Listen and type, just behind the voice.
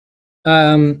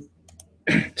Um,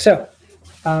 so,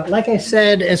 like I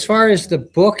said, as far as the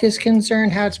book is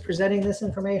concerned, how it's presenting this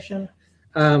information,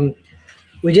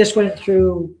 we just went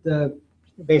through the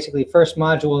basically first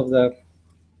module of the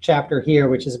chapter here,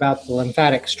 which is about the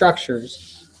lymphatic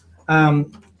structures.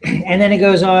 And then it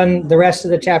goes on, the rest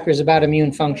of the chapter is about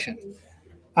immune function.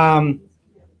 I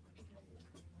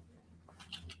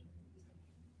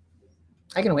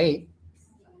can wait.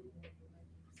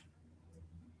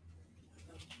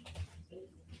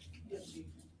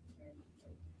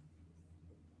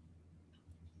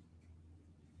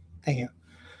 Thank you.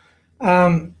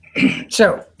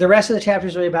 So the rest of the chapter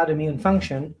is really about immune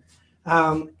function.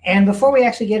 And before we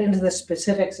actually get into the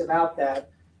specifics about that,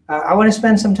 I want to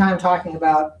spend some time talking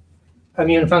about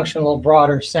immune function in a little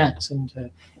broader sense and to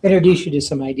introduce you to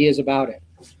some ideas about it.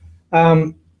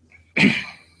 And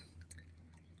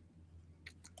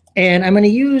I'm going to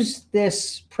use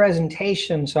this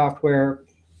presentation software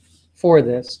for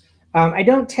this. I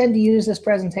don't tend to use this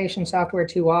presentation software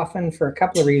too often for a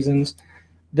couple of reasons.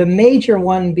 The major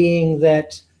one being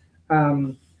that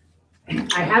I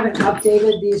haven't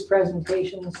updated these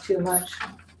presentations too much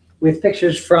with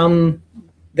pictures from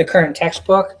the current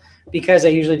textbook because I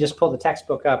usually just pull the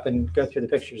textbook up and go through the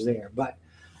pictures there. But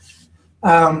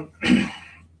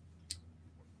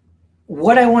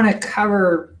what I want to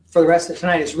cover for the rest of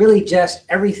tonight is really just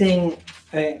everything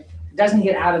doesn't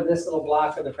get out of this little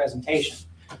block of the presentation.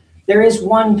 There is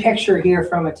one picture here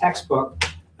from a textbook,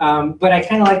 but I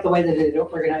kind of like the way that it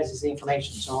organizes the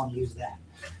information, so I'll use that.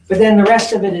 But then the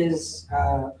rest of it is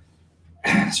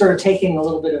sort of taking a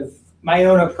little bit of my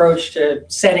own approach to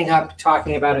setting up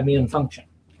talking about immune function.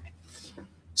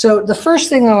 So the first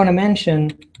thing I want to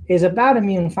mention is about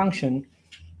immune function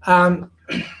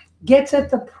gets at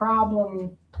the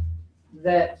problem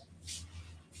that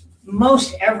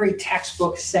most every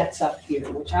textbook sets up here,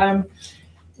 which I'm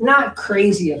not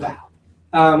crazy about.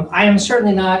 I am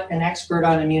certainly not an expert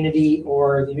on immunity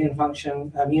or the immune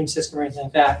function, immune system, or anything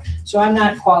like that. So I'm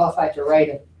not qualified to write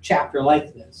a chapter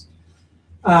like this.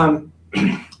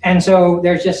 And so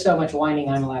there's just so much whining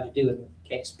I'm allowed to do in the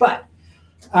case. But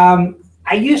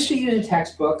I used to use a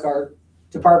textbook, our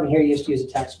department here used to use a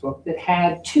textbook that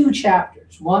had two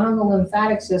chapters, one on the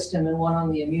lymphatic system and one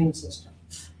on the immune system.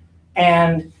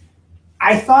 And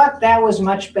I thought that was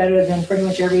much better than pretty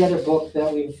much every other book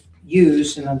that we've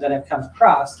used and that I've come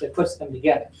across that puts them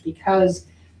together, because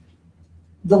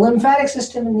the lymphatic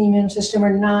system and the immune system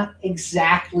are not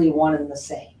exactly one and the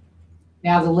same.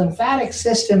 Now, the lymphatic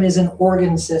system is an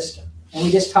organ system, and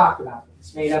we just talked about it.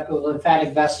 It's made up of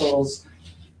lymphatic vessels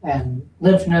and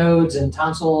lymph nodes and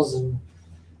tonsils and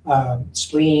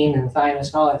spleen and thymus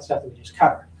and all that stuff that we just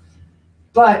covered.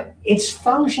 But its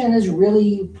function is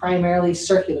really primarily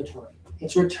circulatory.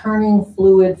 It's returning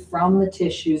fluid from the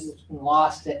tissues that's been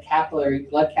lost at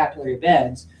blood capillary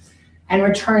beds and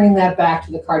returning that back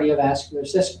to the cardiovascular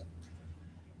system.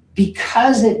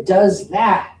 Because it does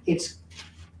that, it's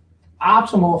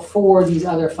optimal for these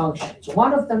other functions.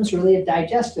 One of them is really a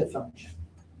digestive function,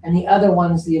 and the other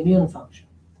one's the immune function.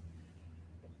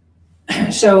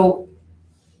 So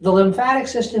the lymphatic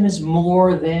system is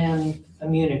more than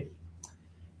immunity.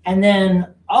 And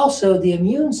then also the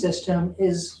immune system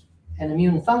is, and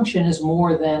immune function is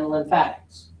more than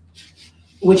lymphatics,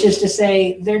 which is to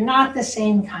say they're not the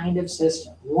same kind of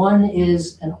system. One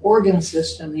is an organ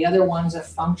system, the other one's a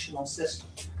functional system.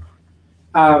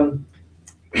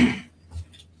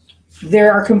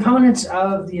 There are components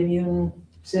of the immune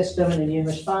system and immune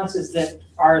responses that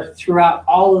are throughout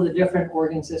all of the different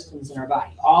organ systems in our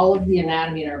body. All of the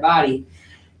anatomy in our body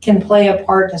can play a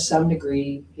part to some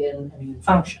degree in immune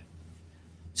function.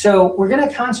 So we're going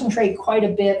to concentrate quite a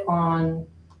bit on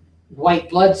white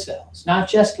blood cells, not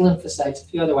just lymphocytes, a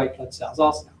few other white blood cells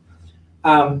also.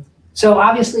 So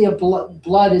obviously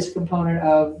blood is a component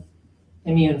of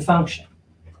immune function.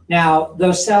 Now,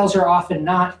 those cells are often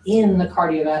not in the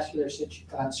cardiovascular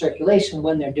circulation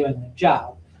when they're doing their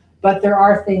job, but there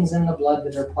are things in the blood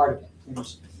that are part of it.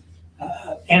 There's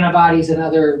antibodies and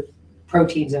other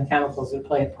proteins and chemicals that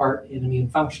play a part in immune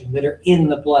function that are in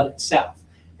the blood itself.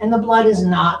 And the blood is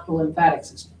not the lymphatic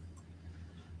system.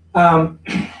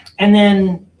 And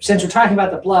then, since we're talking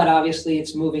about the blood, obviously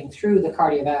it's moving through the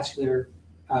cardiovascular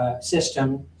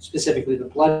system, specifically the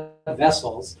blood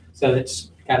vessels, so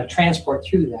it's got to transport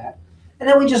through that. And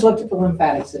then we just looked at the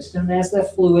lymphatic system. And as the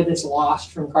fluid that's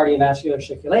lost from cardiovascular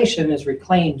circulation is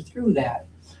reclaimed through that,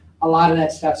 a lot of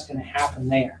that stuff's going to happen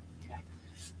there.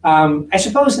 I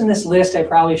suppose in this list I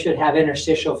probably should have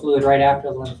interstitial fluid right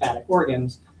after the lymphatic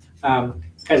organs,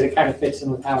 because it kind of fits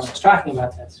in with how I was talking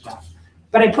about that stuff.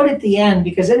 But I put it at the end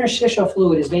because interstitial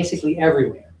fluid is basically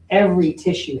everywhere. every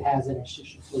tissue has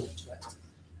interstitial fluid to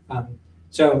it.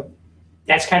 So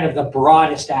that's kind of the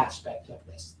broadest aspect of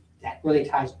this. That really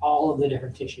ties all of the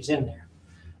different tissues in there.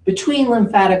 Between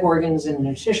lymphatic organs and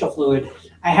interstitial fluid,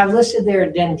 I have listed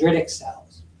there dendritic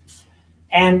cells.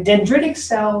 And dendritic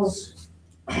cells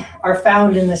are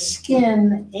found in the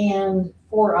skin and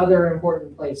 4 other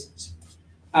important places.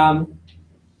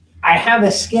 I have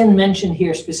the skin mentioned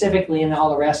here specifically, and all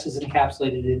the rest is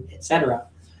encapsulated, etc.,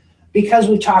 because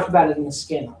we talked about it in the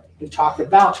skin already. We talked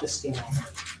about the skin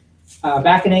already.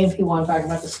 Back in A&P1, talking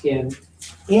about the skin,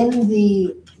 in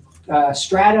the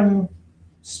stratum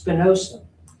spinosum,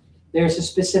 there's a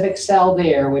specific cell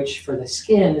there, which for the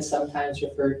skin is sometimes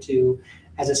referred to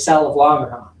as a cell of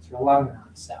Langerhans, or a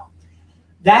Langerhans cell.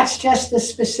 That's just the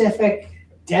specific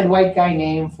dead white guy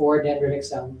name for a dendritic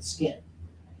cell in the skin.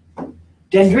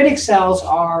 Dendritic cells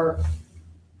are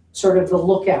sort of the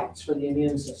lookouts for the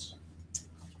immune system.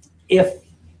 If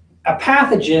a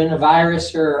pathogen, a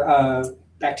virus or a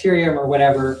bacterium or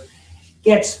whatever,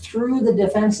 gets through the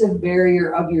defensive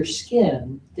barrier of your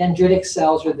skin, dendritic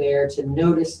cells are there to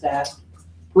notice that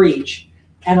breach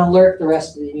and alert the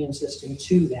rest of the immune system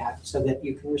to that so that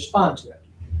you can respond to it.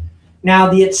 Now,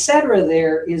 the et cetera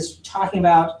there is talking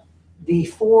about the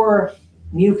 4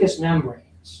 mucous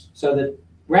membranes. So the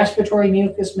respiratory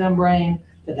mucous membrane,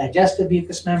 the digestive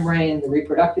mucous membrane, the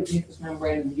reproductive mucous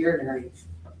membrane, and the urinary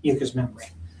mucous membrane.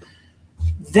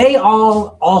 They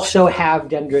all also have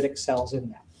dendritic cells in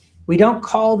them. We don't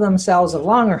call them cells of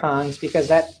Langerhans because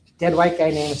that dead white guy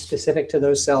name is specific to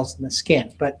those cells in the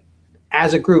skin, but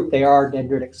as a group, they are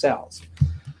dendritic cells.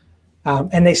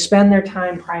 And they spend their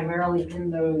time primarily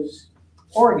in those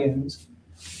organs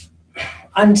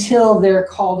until they're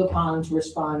called upon to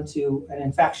respond to an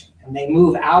infection. And they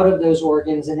move out of those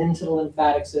organs and into the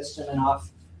lymphatic system and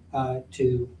off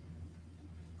to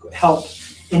help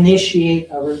initiate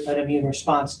an immune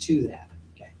response to that.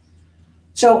 Okay.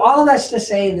 So all of that's to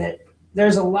say that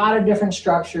there's a lot of different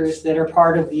structures that are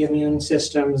part of the immune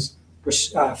system's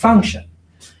function.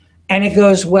 And it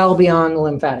goes well beyond the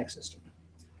lymphatic system.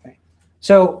 Okay.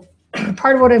 So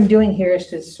part of what I'm doing here is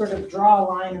to sort of draw a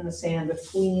line in the sand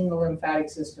between the lymphatic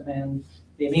system and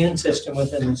the immune system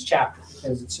within this chapter,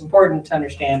 because it's important to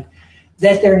understand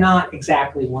that they're not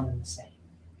exactly one and the same.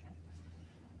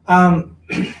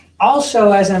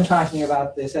 Also, as I'm talking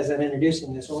about this, as I'm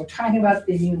introducing this, when we're talking about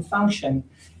the immune function,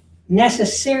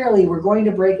 necessarily we're going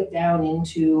to break it down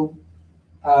into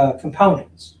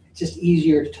components. It's just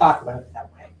easier to talk about it that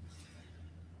way.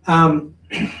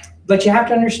 But you have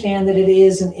to understand that it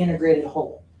is an integrated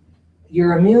whole.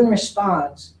 Your immune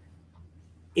response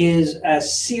is a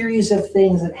series of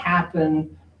things that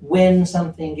happen when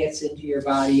something gets into your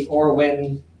body or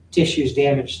when tissue is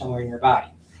damaged somewhere in your body.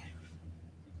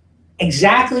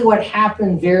 Exactly what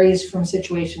happened varies from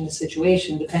situation to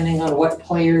situation depending on what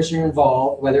players are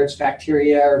involved, whether it's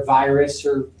bacteria or virus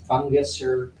or fungus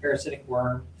or parasitic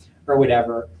worm or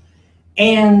whatever,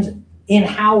 and in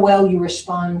how well you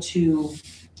respond to,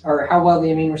 or how well the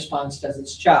immune response does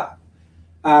its job.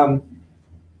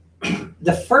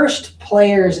 The first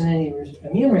players in any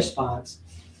immune response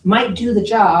might do the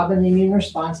job and the immune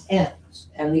response ends,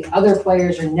 and the other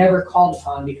players are never called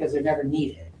upon because they're never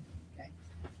needed. Okay.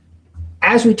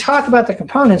 As we talk about the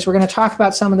components, we're going to talk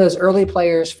about some of those early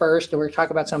players first, and we're going to talk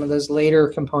about some of those later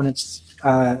components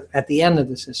at the end of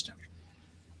the system,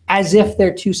 as if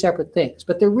they're 2 separate things,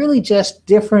 but they're really just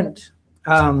different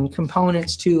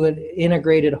components to an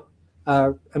integrated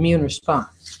immune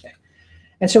response. Okay.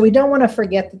 And so we don't want to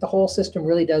forget that the whole system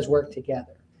really does work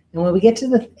together. And when we get to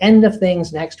the end of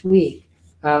things next week,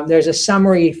 there's a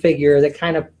summary figure that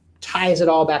kind of ties it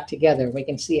all back together. We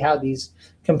can see how these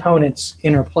components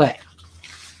interplay.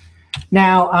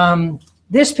 Now,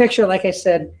 this picture, like I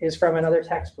said, is from another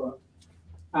textbook.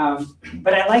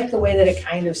 But I like the way that it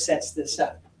kind of sets this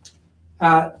up.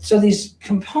 So these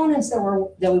components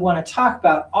that we want to talk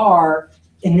about are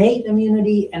innate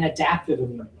immunity and adaptive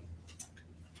immunity.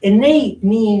 Innate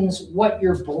means what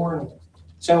you're born with.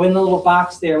 So in the little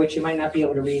box there, which you might not be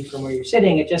able to read from where you're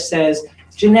sitting, it just says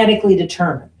genetically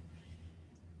determined.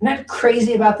 I'm not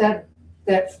crazy about that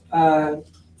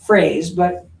phrase,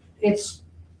 but it's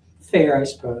fair, I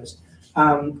suppose.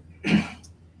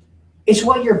 It's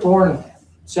what you're born with.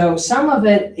 So some of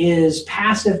it is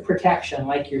passive protection,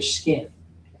 like your skin.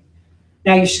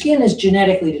 Now, your skin is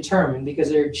genetically determined because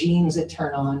there are genes that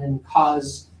turn on and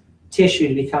cause tissue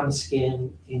to become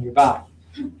skin in your body.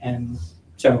 And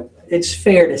so it's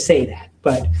fair to say that.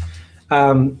 But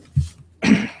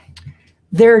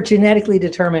there are genetically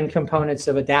determined components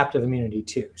of adaptive immunity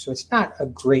too. So it's not a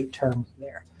great term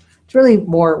there. It's really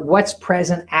more what's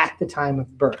present at the time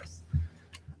of birth.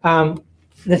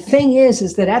 The thing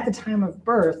is that at the time of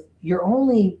birth, you're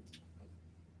only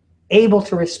able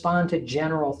to respond to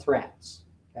general threats.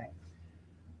 Okay?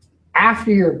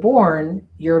 After you're born,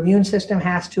 your immune system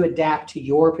has to adapt to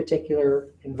your particular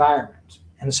environment.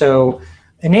 And so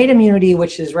innate immunity,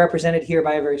 which is represented here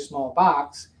by a very small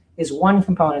box, is one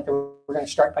component that we're going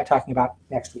to start by talking about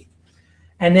next week.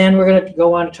 And then we're going to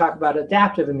go on to talk about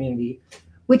adaptive immunity,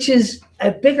 which is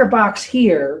a bigger box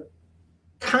here,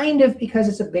 kind of because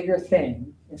it's a bigger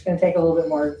thing. It's going to take a little bit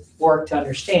more work to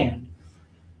understand.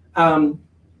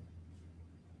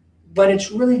 But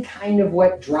it's really kind of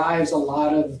what drives a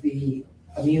lot of the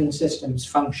immune system's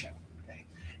function. Okay?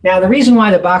 Now, the reason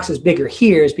why the box is bigger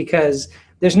here is because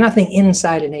there's nothing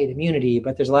inside innate immunity,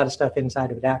 but there's a lot of stuff inside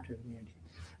of adaptive immunity.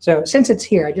 So since it's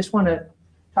here, I just want to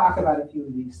talk about a few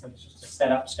of these things just to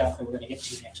set up stuff that we're going to get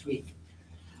to next week.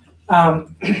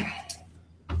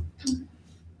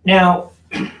 Now,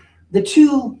 the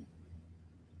two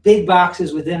big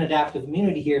boxes within adaptive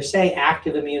immunity here say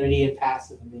active immunity and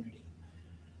passive immunity.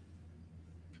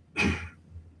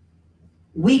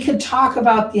 We could talk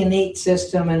about the innate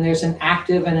system, and there's an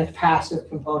active and a passive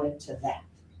component to that.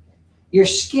 Your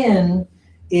skin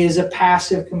is a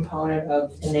passive component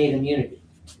of innate immunity.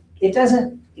 It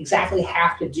doesn't exactly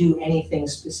have to do anything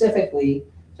specifically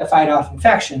to fight off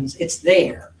infections. It's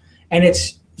there, and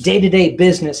its day-to-day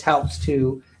business helps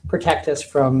to protect us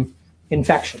from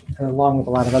infection, along with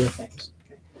a lot of other things.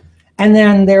 And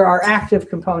then there are active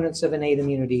components of innate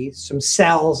immunity, some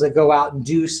cells that go out and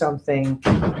do something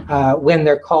when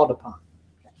they're called upon.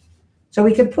 So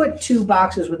we could put two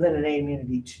boxes within innate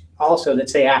immunity also that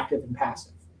say active and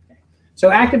passive. So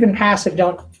active and passive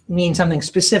don't mean something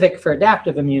specific for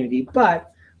adaptive immunity,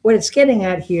 but what it's getting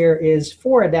at here is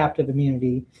for adaptive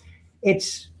immunity,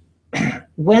 it's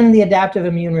when the adaptive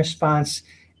immune response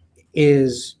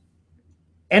is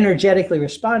energetically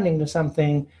responding to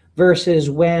something versus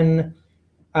when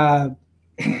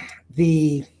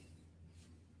the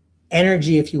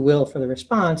energy, if you will, for the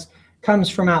response comes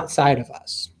from outside of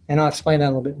us. And I'll explain that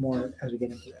a little bit more as we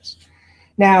get into this.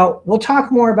 Now, we'll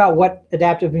talk more about what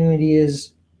adaptive immunity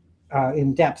is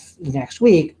in depth next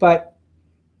week, but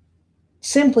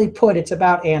simply put, it's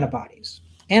about antibodies.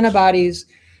 Antibodies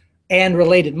and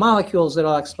related molecules that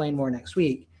I'll explain more next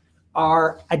week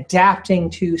are adapting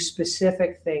to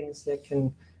specific things that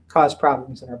can cause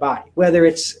problems in our body, whether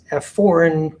it's a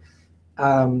foreign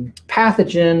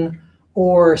pathogen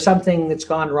or something that's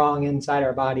gone wrong inside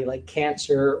our body, like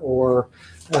cancer or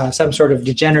some sort of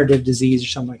degenerative disease or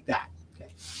something like that.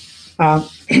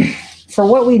 Okay. For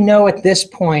what we know at this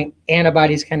point,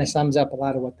 antibodies kind of sums up a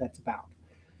lot of what that's about.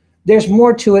 There's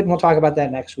more to it, and we'll talk about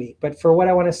that next week. But for what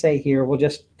I want to say here, we'll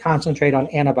just concentrate on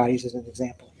antibodies as an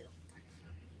example here.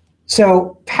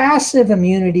 So passive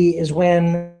immunity is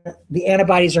when the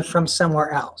antibodies are from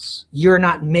somewhere else. You're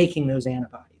not making those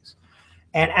antibodies.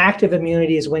 And active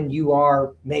immunity is when you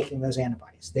are making those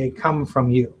antibodies. They come from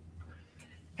you.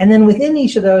 And then within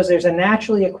each of those, there's a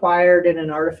naturally acquired and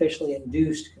an artificially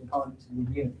induced component of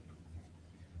immunity.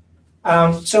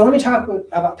 So let me talk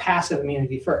about passive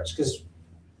immunity first, because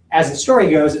as the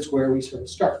story goes, it's where we sort of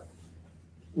start.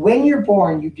 When you're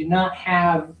born, you do not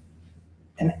have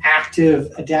an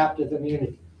active adaptive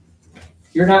immunity.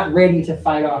 You're not ready to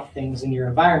fight off things in your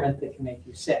environment that can make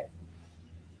you sick.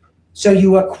 So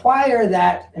you acquire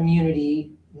that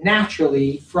immunity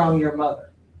naturally from your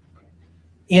mother.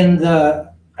 In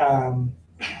the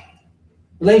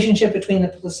relationship between the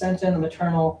placenta and the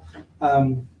maternal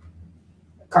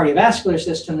cardiovascular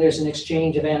system, there's an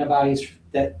exchange of antibodies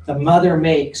that the mother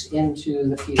makes into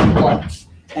the fetal blood.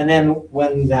 And then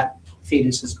when that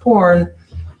fetus is born,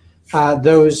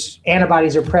 those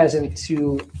antibodies are present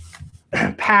to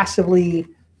passively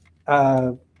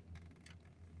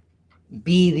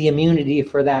be the immunity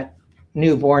for that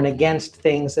newborn against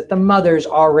things that the mother's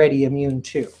already immune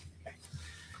to.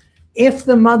 If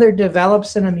the mother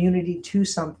develops an immunity to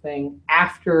something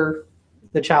after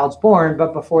the child's born,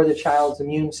 but before the child's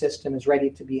immune system is ready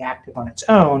to be active on its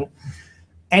own,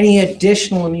 any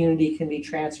additional immunity can be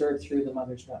transferred through the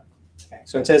mother's milk. Okay,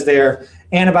 so it says there,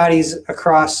 antibodies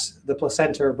across the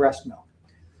placenta or breast milk.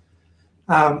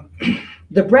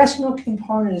 The breast milk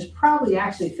component is probably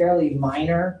actually fairly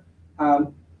minor.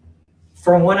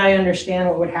 From what I understand,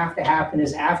 what would have to happen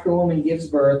is after a woman gives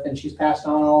birth and she's passed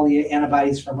on all the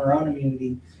antibodies from her own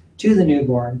immunity to the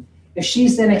newborn, if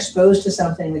she's then exposed to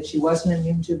something that she wasn't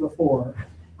immune to before,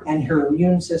 and her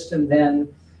immune system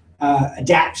then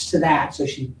adapts to that, so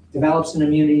she develops an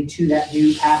immunity to that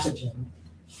new pathogen,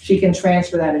 she can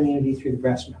transfer that immunity through the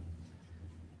breast milk.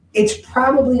 It's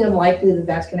probably unlikely that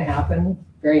that's going to happen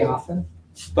very often,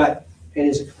 but it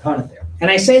is a component there. And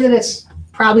I say that it's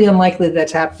probably unlikely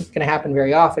that that's going to happen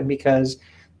very often because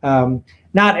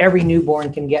not every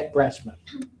newborn can get breast milk,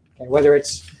 okay? Whether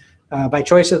it's by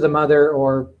choice of the mother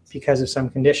or because of some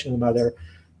condition of the mother.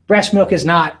 Breast milk is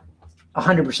not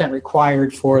 100%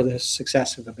 required for the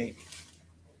success of a baby.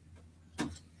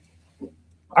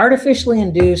 Artificially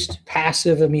induced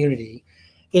passive immunity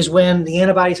is when the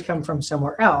antibodies come from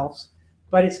somewhere else,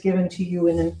 but it's given to you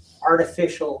in an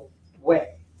artificial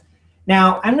way.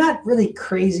 Now, I'm not really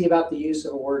crazy about the use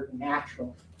of the word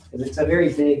natural, because it's a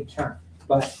very big term,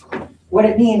 but what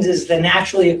it means is the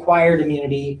naturally acquired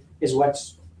immunity is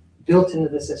what's built into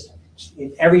the system.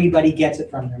 Everybody gets it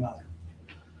from their mother.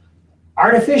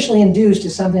 Artificially induced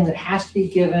is something that has to be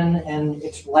given, and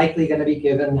it's likely going to be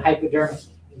given hypodermically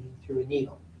through a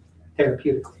needle,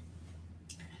 therapeutically.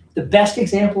 The best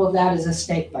example of that is a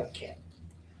snake bite kit.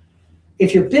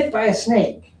 If you're bit by a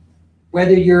snake,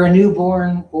 whether you're a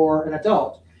newborn or an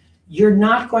adult, you're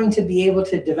not going to be able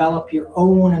to develop your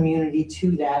own immunity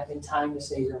to that in time to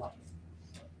save your life.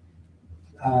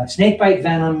 Snake bite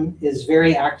venom is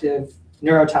very active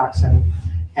neurotoxin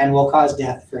and will cause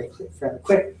death very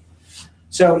quickly.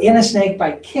 So in a snake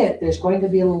bite kit, there's going to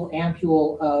be a little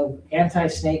ampule of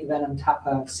anti-snake venom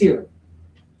serum,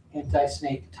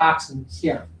 anti-snake toxin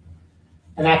serum.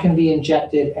 And that can be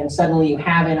injected, and suddenly you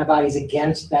have antibodies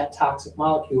against that toxic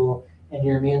molecule, and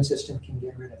your immune system can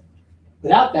get rid of it.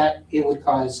 Without that, it would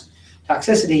cause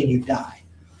toxicity and you'd die.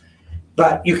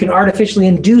 But you can artificially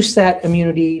induce that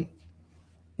immunity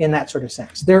in that sort of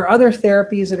sense. There are other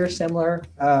therapies that are similar.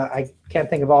 I can't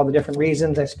think of all the different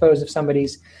reasons. I suppose if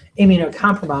somebody's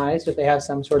immunocompromised, if they have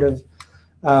some sort of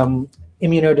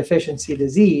immunodeficiency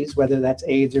disease, whether that's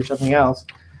AIDS or something else,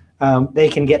 they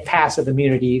can get passive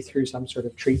immunity through some sort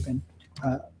of treatment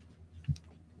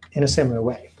in a similar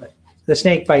way. But the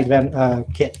snake bite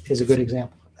kit is a good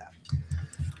example of that.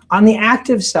 On the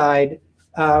active side,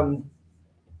 the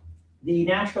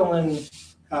natural and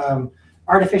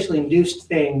artificially induced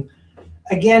thing,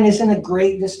 again, isn't a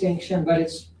great distinction, but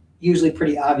it's usually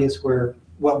pretty obvious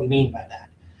what we mean by that.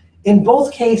 In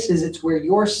both cases, it's where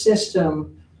your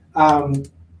system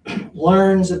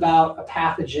learns about a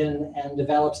pathogen and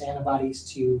develops antibodies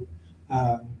to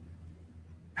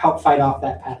help fight off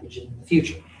that pathogen in the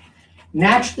future.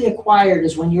 Naturally acquired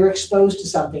is when you're exposed to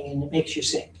something and it makes you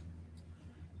sick.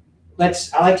 I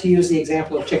like to use the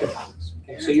example of chickenpox.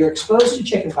 Okay, so you're exposed to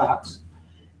chickenpox.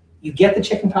 You get the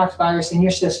chickenpox virus in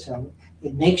your system.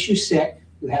 It makes you sick.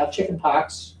 You have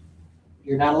chickenpox.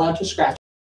 You're not allowed to scratch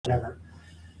it, whatever.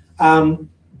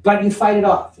 But you fight it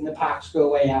off, and the pox go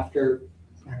away after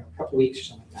a couple of weeks or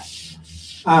something like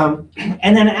that.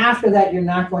 And then after that, you're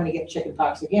not going to get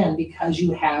chickenpox again because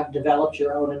you have developed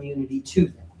your own immunity to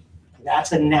them.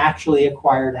 That's a naturally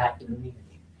acquired active immunity.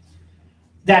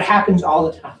 That happens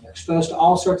all the time. You're exposed to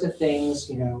all sorts of things.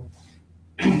 You know,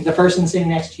 the person sitting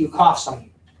next to you coughs on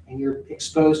you, and you're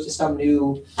exposed to some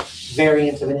new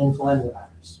variant of an influenza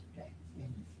virus.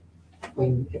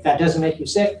 Okay? If that doesn't make you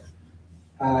sick,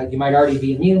 you might already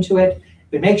be immune to it.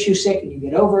 If it makes you sick and you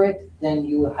get over it, then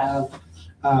you have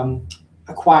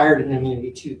acquired an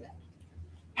immunity to that.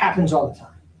 Happens all the time.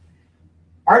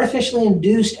 Artificially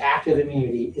induced active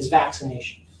immunity is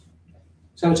vaccination.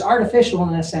 So it's artificial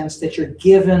in the sense that you're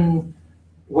given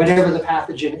whatever the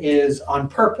pathogen is on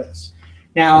purpose.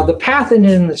 Now, the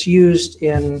pathogen that's used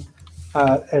in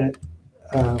a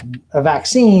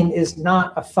vaccine is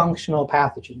not a functional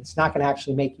pathogen. It's not going to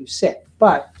actually make you sick,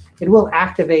 but it will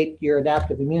activate your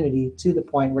adaptive immunity to the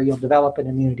point where you'll develop an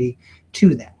immunity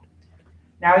to that.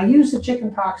 Now, I use the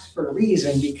chickenpox for a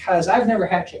reason because I've never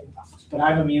had chickenpox, but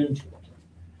I'm immune to it.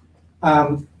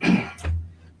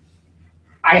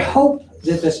 I hope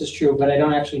that this is true, but I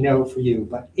don't actually know for you.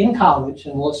 But in college,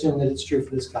 and we'll assume that it's true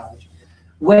for this college,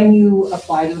 when you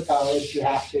apply to the college, you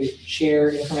have to share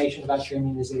information about your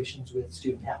immunizations with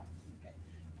student health. Okay.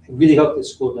 I really hope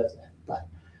this school does that. But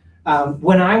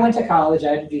when I went to college,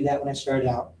 I had to do that when I started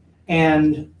out.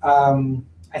 And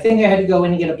I think I had to go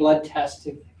in and get a blood test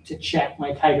to check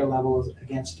my titer levels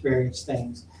against various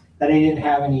things that I didn't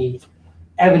have any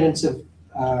evidence of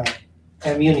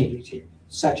immunity to,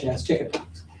 such as chickenpox.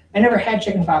 I never had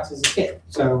chickenpox as a kid,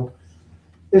 so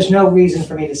there's no reason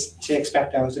for me to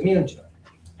expect I was immune to it.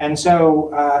 And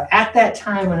so at that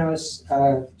time when I was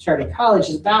starting college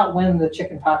is about when the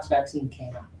chickenpox vaccine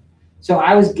came out. So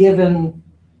I was given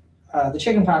the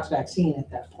chickenpox vaccine at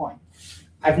that point.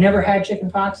 I've never had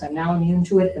chickenpox. I'm now immune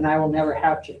to it, and I will never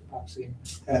have chickenpox again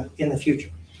in the future.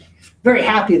 Very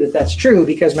happy that that's true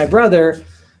because my brother,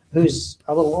 who's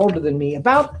a little older than me,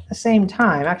 about the same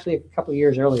time, actually a couple of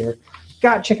years earlier,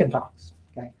 got chickenpox.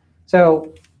 Okay,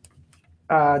 so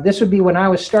this would be when I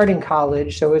was starting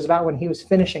college, so it was about when he was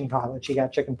finishing college, he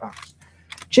got chickenpox.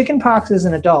 Chickenpox as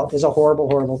an adult is a horrible,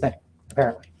 horrible thing,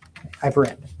 apparently. I've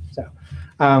read. So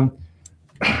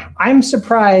I'm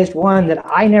surprised, one, that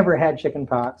I never had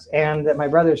chickenpox and that my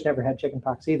brothers never had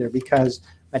chickenpox either, because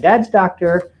my dad's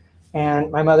doctor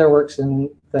and my mother works in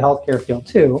the healthcare field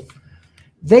too.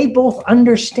 They both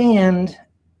understand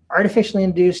artificially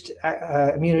induced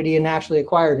immunity and naturally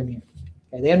acquired immunity.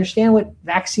 Okay? They understand what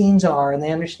vaccines are, and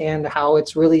they understand how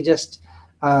it's really just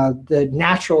the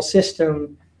natural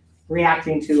system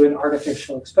reacting to an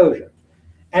artificial exposure.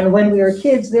 And when we were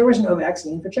kids, there was no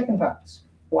vaccine for chickenpox.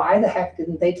 Why the heck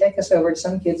didn't they take us over to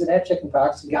some kids that had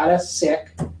chickenpox, got us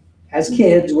sick as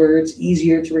kids, where it's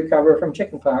easier to recover from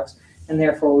chickenpox, and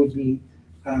therefore we'd be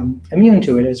immune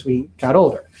to it as we got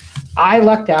older. I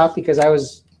lucked out because I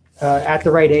was at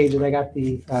the right age and I got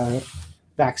the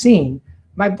vaccine.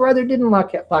 My brother didn't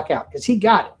luck out because he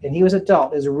got it, and he was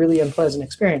adult. It was a really unpleasant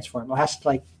experience for him. It lasted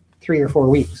like 3 or 4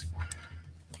 weeks.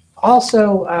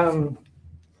 Also,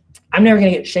 I'm never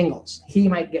going to get shingles. He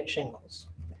might get shingles.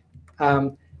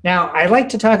 Now, I like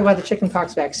to talk about the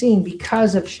chickenpox vaccine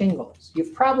because of shingles.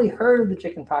 You've probably heard of the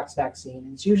chickenpox vaccine.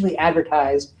 It's usually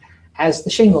advertised as the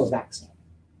shingles vaccine.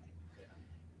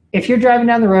 If you're driving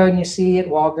down the road and you see at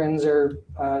Walgreens or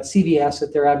CVS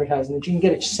that they're advertising that you can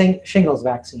get a shingles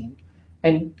vaccine,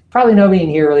 and probably nobody in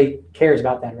here really cares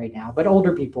about that right now, but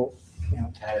older people,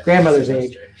 grandmother's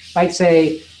age, might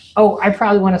say, oh, I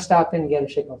probably want to stop in and get a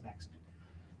shingles vaccine.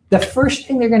 The first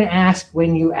thing they're going to ask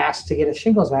when you ask to get a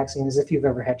shingles vaccine is if you've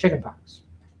ever had chickenpox.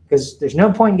 Because there's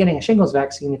no point in getting a shingles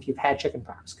vaccine if you've had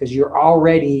chickenpox, because you're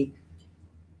already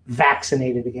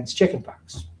vaccinated against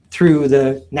chickenpox through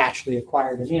the naturally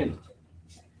acquired immunity.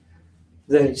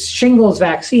 The shingles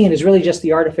vaccine is really just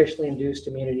the artificially induced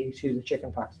immunity to the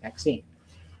chickenpox vaccine.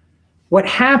 What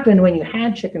happened when you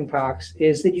had chickenpox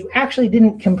is that you actually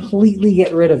didn't completely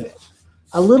get rid of it.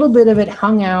 A little bit of it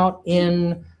hung out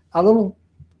in a little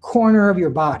corner of your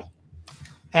body.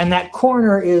 And that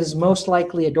corner is most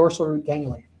likely a dorsal root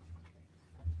ganglion.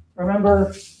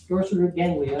 Remember, dorsal root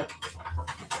ganglia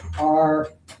are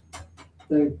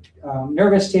the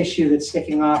nervous tissue that's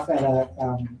sticking off at a,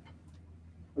 what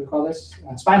do you call this?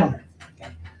 Spinal nerve.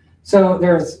 Okay. So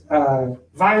there's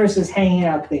viruses hanging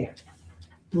out there.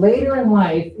 Later in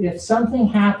life, if something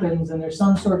happens and there's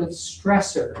some sort of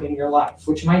stressor in your life,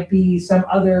 which might be some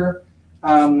other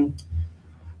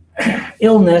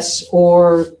illness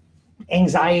or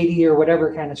anxiety or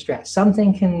whatever kind of stress,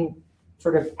 something can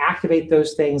sort of activate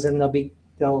those things, and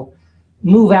they'll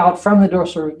move out from the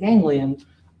dorsal root ganglion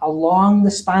along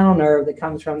the spinal nerve that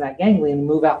comes from that ganglion and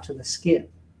move out to the skin.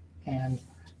 And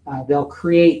they'll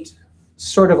create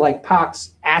sort of like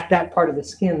pox at that part of the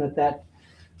skin that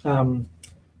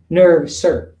nerve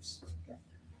serves.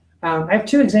 I have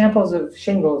 2 examples of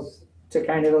shingles to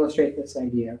kind of illustrate this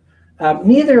idea.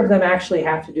 Neither of them actually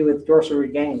have to do with dorsal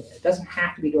root ganglia. It doesn't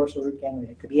have to be dorsal root ganglia.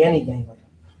 It could be any ganglion,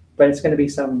 but it's going to be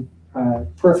some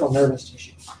peripheral nervous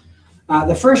tissue.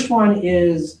 The first one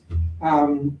is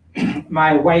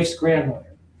my wife's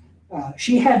grandmother.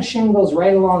 She had shingles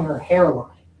right along her hairline,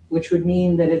 which would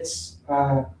mean that it's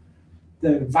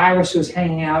the virus was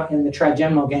hanging out in the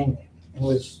trigeminal ganglion and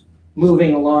was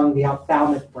moving along the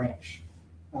ophthalmic branch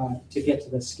to get to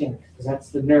the skin, because that's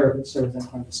the nerve that serves that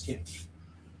part of the skin.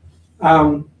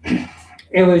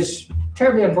 It was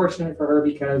terribly unfortunate for her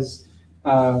because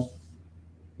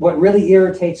what really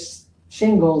irritates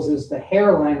shingles is the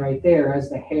hairline right there. As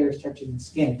the hair is touching the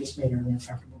skin, it just made her really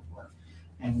uncomfortable for her.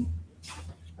 And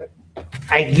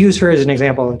I use her as an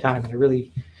example all the time. And I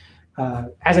really,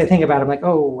 as I think about it, I'm like,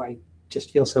 oh, I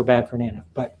just feel so bad for Nana.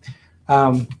 But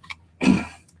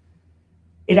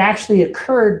it actually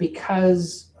occurred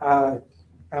because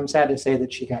I'm sad to say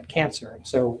that she got cancer. And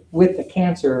so with the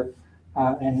cancer,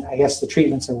 and I guess the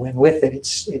treatments that went with it,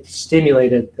 it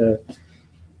stimulated the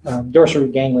dorsal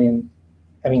root ganglion.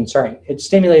 It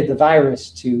stimulated the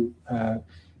virus to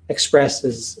express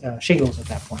as shingles at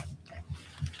that point.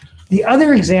 The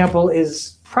other example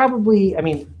is probably,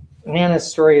 Nana's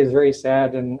story is very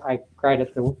sad, and I cried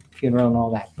at the funeral and all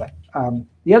that. But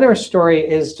the other story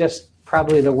is just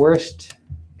probably the worst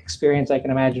experience I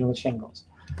can imagine with shingles.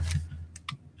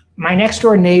 My next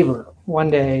door neighbor,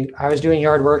 one day, I was doing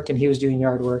yard work and he was doing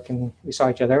yard work, and we saw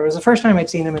each other. It was the first time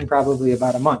I'd seen him in probably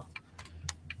about a month.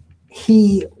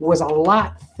 He was a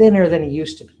lot thinner than he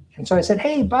used to be. And so I said,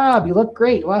 hey, Bob, you look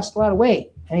great. You lost a lot of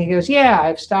weight. And he goes, yeah,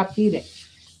 I've stopped eating.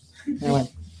 And I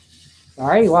went,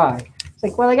 sorry, why? It's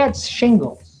like, well, I got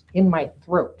shingles in my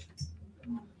throat.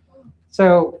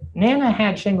 So Nana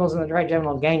had shingles in the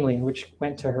trigeminal ganglion, which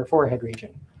went to her forehead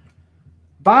region.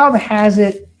 Bob has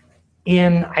it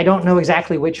I don't know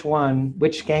exactly which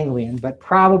ganglion, but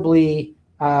probably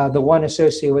the one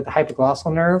associated with the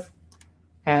hypoglossal nerve.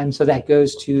 And so that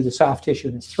goes to the soft tissue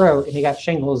in his throat, and he got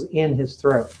shingles in his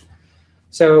throat.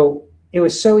 So it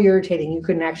was so irritating, you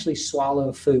couldn't actually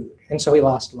swallow food. And so he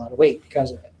lost a lot of weight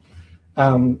because of it.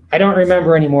 I don't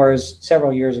remember anymore, it was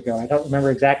several years ago. I don't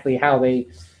remember exactly how they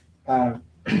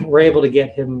were able to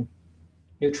get him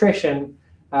nutrition.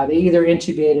 They either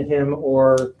intubated him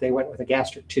or they went with a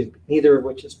gastric tube, neither of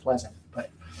which is pleasant.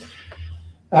 But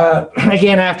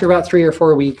again, after about 3 or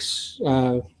 4 weeks,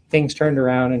 things turned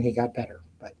around and he got better.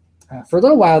 But for a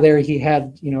little while there, he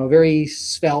had a very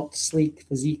svelte, sleek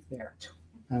physique there.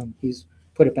 He's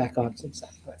put it back on since then.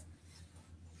 But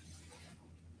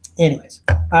anyways,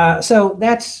 so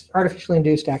that's artificially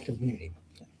induced active immunity.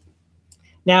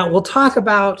 Now we'll talk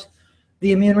about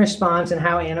the immune response and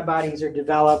how antibodies are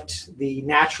developed, the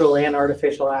natural and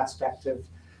artificial aspect of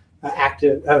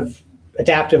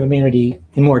adaptive immunity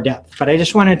in more depth. But I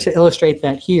just wanted to illustrate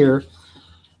that here,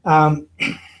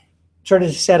 sort of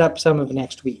to set up some of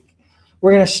next week.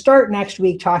 We're going to start next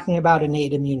week talking about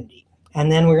innate immunity,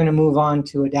 and then we're going to move on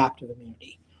to adaptive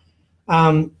immunity.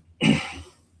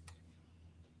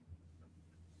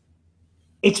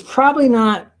 It's probably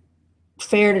not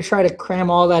fair to try to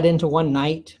cram all that into one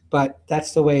night, but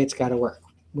that's the way it's got to work.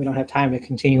 We don't have time to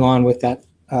continue on with that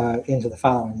into the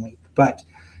following week. But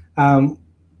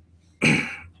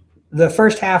the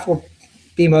first half will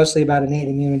be mostly about innate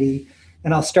immunity,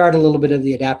 and I'll start a little bit of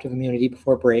the adaptive immunity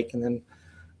before break, and then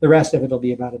the rest of it will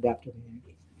be about adaptive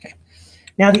immunity. Okay.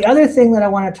 Now, the other thing that I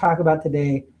want to talk about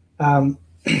today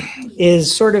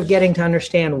is sort of getting to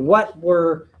understand what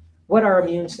our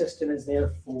immune system is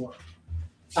there for.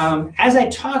 As I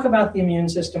talk about the immune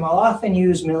system, I'll often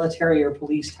use military or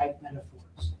police type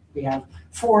metaphors. We have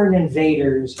foreign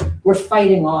invaders. We're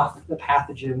fighting off the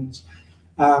pathogens.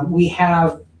 We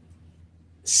have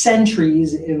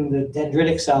sentries in the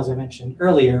dendritic cells I mentioned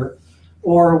earlier,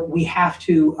 or we have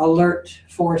to alert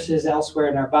forces elsewhere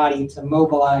in our body to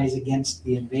mobilize against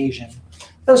the invasion.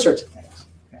 Those sorts of things.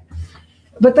 Okay.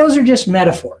 But those are just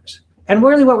metaphors. And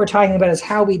really what we're talking about is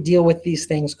how we deal with these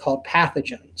things called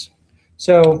pathogens.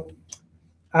 So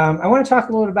I want to talk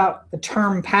a little bit about the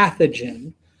term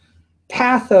pathogen.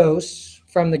 Pathos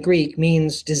from the Greek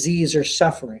means disease or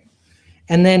suffering.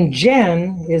 And then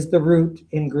gen is the root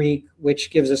in Greek, which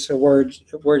gives us words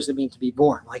that mean to be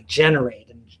born, like generate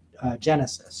and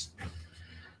genesis.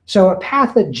 So a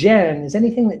pathogen is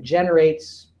anything that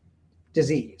generates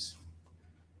disease.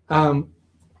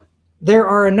 There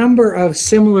are a number of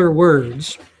similar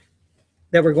words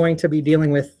that we're going to be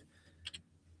dealing with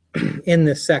in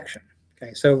this section.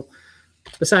 Okay, so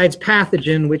besides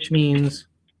pathogen, which means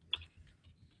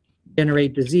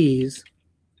generate disease,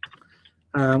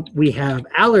 we have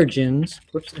allergens,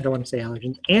 whoops, I don't want to say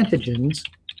allergens, antigens,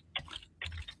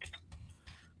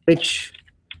 which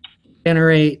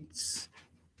generates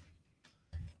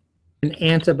an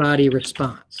antibody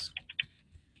response.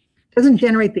 It doesn't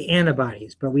generate the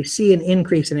antibodies, but we see an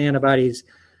increase in antibodies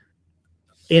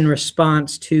in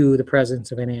response to the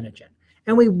presence of an antigen.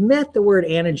 And we met the word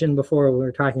antigen before when we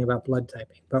were talking about blood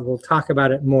typing, but we'll talk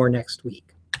about it more next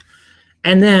week.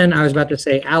 And then I was about to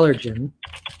say allergen,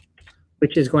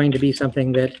 which is going to be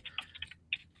something that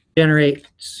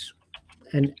generates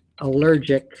an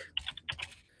allergic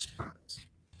response.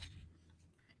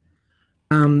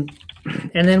 And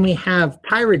then we have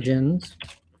pyrogens,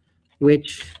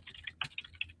 which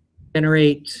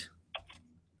generate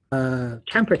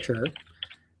temperature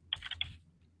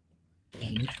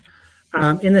change,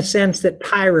 in the sense that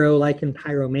pyro, like in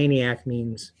pyromaniac,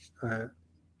 means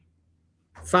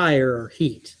fire or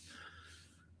heat.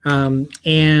 And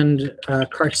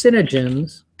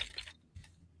carcinogens,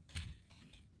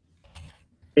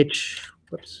 which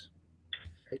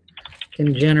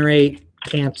can generate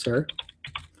cancer.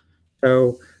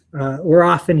 So we're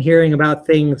often hearing about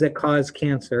things that cause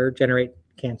cancer, generate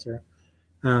cancer,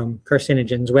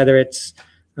 carcinogens, whether it's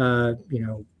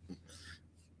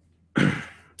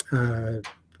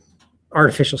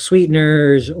artificial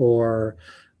sweeteners or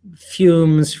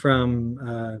fumes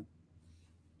from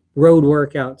road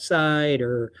work outside,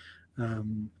 or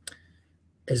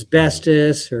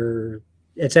asbestos, or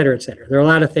et cetera, et cetera. There are a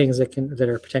lot of things that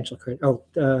are potential. Oh,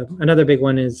 another big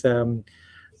one is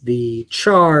the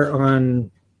char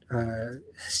on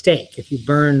steak. If you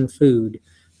burn food,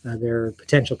 there are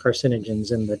potential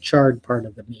carcinogens in the charred part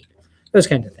of the meat. Those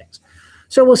kinds of things.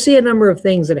 So we'll see a number of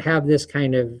things that have this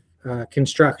kind of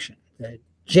construction. The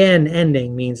gen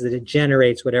ending means that it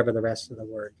generates whatever the rest of the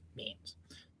word means.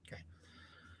 Okay.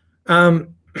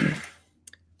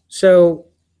 So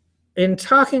in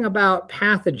talking about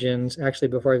pathogens, actually,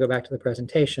 before I go back to the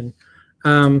presentation,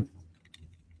 we're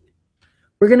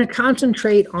going to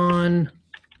concentrate on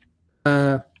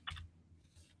a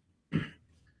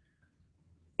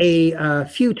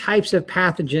few types of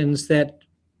pathogens that,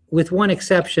 with one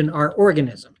exception, are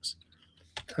organisms.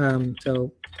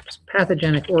 So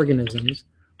pathogenic organisms,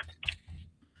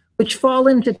 which fall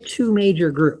into two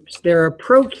major groups. There are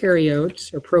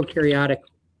prokaryotes, or prokaryotic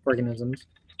organisms,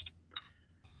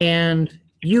 and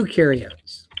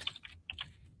eukaryotes.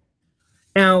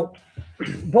 Now,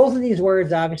 both of these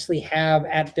words obviously have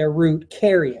at their root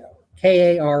karyo,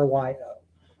 K-A-R-Y-O,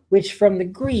 which from the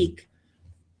Greek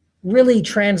really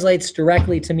translates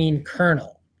directly to mean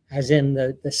kernel, as in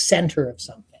the center of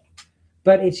something.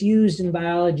 But it's used in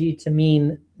biology to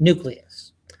mean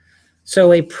nucleus.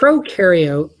 So a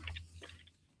prokaryote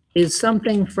is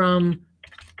something from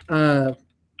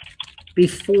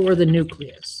before the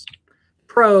nucleus.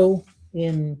 Pro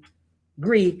in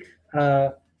Greek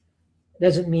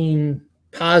doesn't mean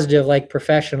positive like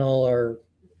professional or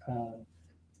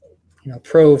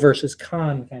pro versus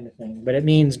con kind of thing, but it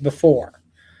means before.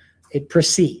 It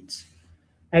precedes.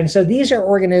 And so these are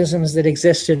organisms that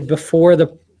existed before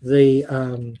the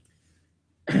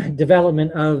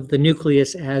development of the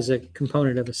nucleus as a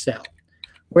component of a cell.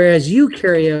 Whereas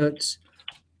eukaryotes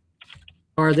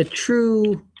are the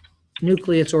true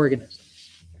nucleus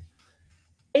organisms.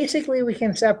 Basically, we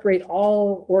can separate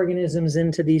all organisms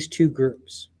into these two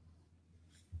groups.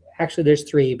 Actually, there's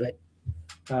three, but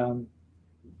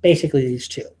basically these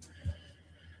two.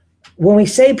 When we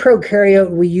say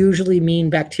prokaryote, we usually mean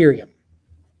bacterium.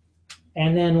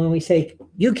 And then when we say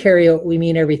eukaryote, we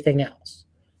mean everything else,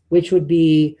 which would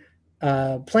be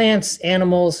plants,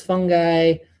 animals,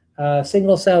 fungi,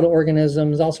 single-celled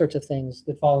organisms, all sorts of things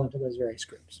that fall into those various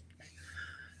groups.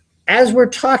 As we're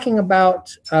talking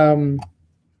about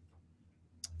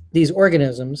these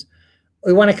organisms,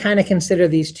 we want to kind of consider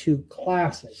these two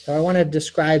classes. So I want to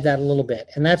describe that a little bit.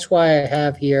 And that's why I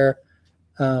have here,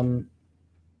 oh,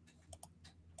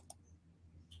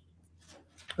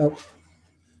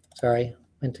 sorry,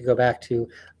 meant to go back to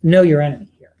know your enemy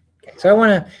here. Okay, so I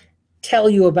want to tell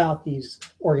you about these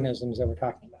organisms that we're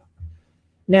talking about.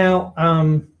 Now,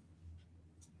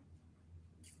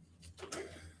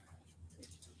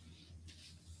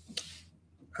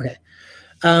 okay.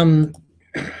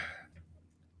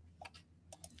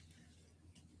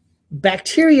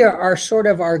 Bacteria are sort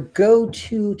of our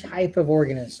go-to type of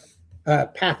organism,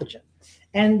 pathogen,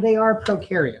 and they are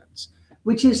prokaryotes,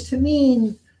 which is to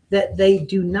mean that they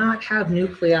do not have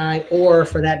nuclei or,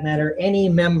 for that matter, any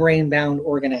membrane-bound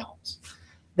organelles.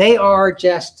 They are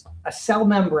just a cell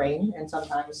membrane and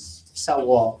sometimes cell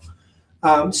wall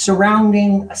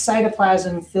surrounding a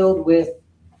cytoplasm filled with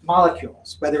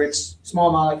molecules, whether it's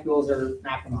small molecules or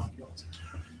macromolecules.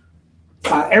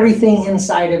 Everything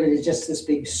inside of it is just this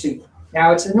big soup.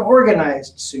 Now, it's an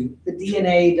organized soup. The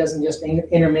DNA doesn't just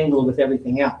intermingle with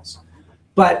everything else.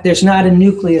 But there's not a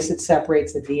nucleus that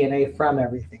separates the DNA from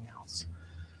everything else.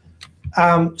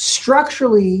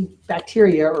 Structurally,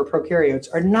 bacteria or prokaryotes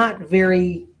are not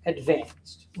very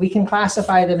advanced. We can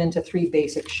classify them into three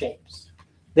basic shapes.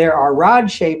 There are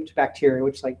rod-shaped bacteria,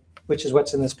 which is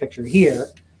what's in this picture here.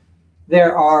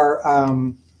 There are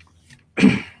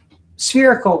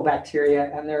spherical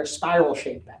bacteria, and there are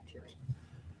spiral-shaped bacteria.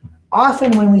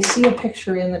 Often when we see a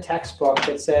picture in the textbook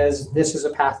that says this is a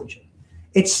pathogen,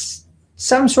 it's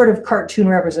some sort of cartoon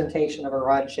representation of a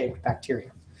rod-shaped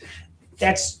bacteria.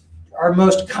 That's our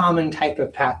most common type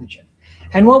of pathogen.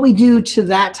 And what we do to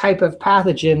that type of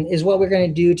pathogen is what we're going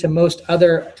to do to most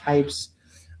other types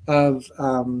of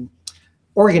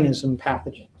organism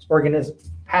pathogens,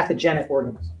 pathogenic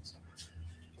organisms.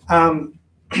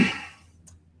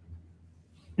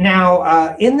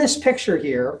 Now, in this picture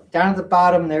here, down at the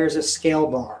bottom, there's a scale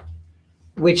bar,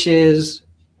 which is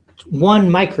 1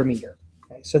 micrometer.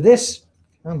 Okay, so this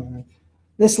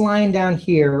line down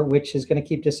here, which is going to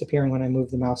keep disappearing when I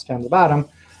move the mouse down to the bottom,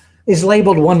 is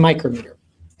labeled 1 micrometer.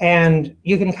 And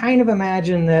you can kind of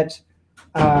imagine that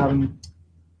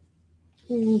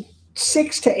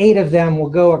 6 to 8 of them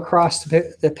will go across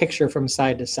the picture from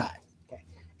side to side. Okay.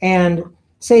 And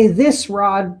say this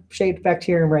rod-shaped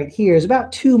bacterium right here is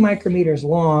about 2 micrometers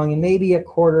long and maybe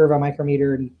 1/4 of a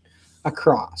micrometer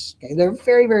across. Okay. They're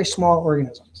very, very small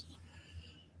organisms.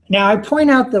 Now, I point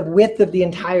out the width of the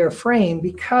entire frame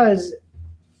because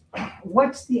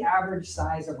what's the average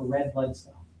size of a red blood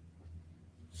cell?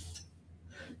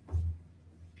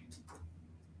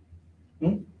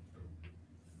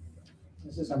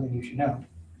 This is something you should know.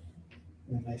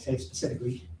 And I say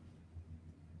specifically,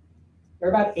 they're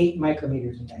about 8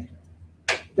 micrometers in diameter.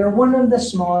 They're one of the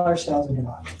smaller cells in your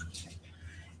body.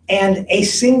 And a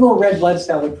single red blood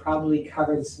cell would probably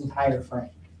cover this entire frame,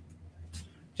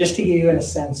 just to give you a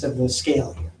sense of the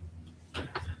scale here.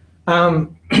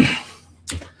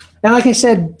 Now, like I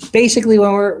said, basically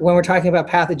when we're talking about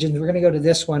pathogens, we're going to go to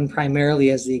this one primarily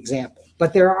as the example.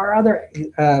 But there are other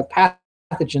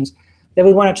pathogens that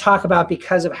we want to talk about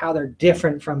because of how they're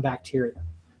different from bacteria.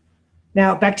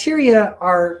 Now, bacteria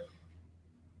are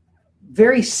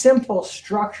very simple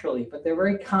structurally, but they're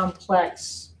very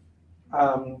complex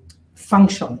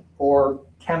functionally or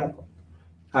chemically.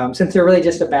 Since they're really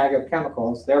just a bag of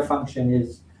chemicals, their function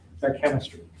is their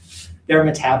chemistry, their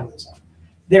metabolism.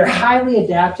 They're highly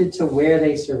adapted to where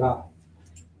they survive.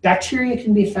 Bacteria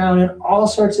can be found in all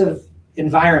sorts of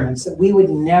environments that we would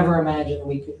never imagine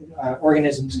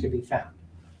organisms could be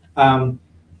found.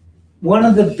 One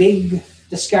of the big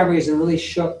discoveries that really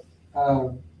shook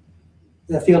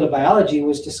the field of biology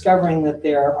was discovering that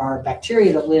there are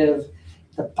bacteria that live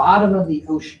at the bottom of the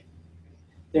ocean.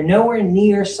 They're nowhere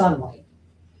near sunlight.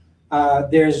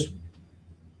 There's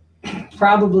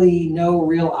probably no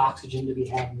real oxygen to be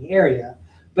had in the area,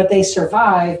 but they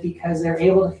survive because they're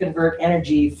able to convert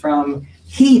energy from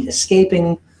heat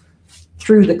escaping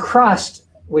through the crust,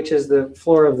 which is the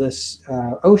floor of this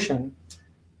ocean,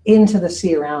 into the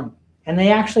sea around them. And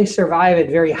they actually survive at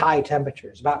very high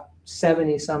temperatures, about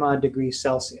 70 some odd degrees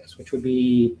Celsius, which would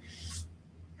be,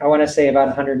 I want to say about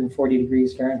 140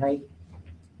 degrees Fahrenheit.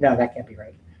 No, that can't be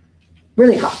right.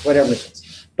 Really hot, whatever it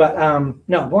is. But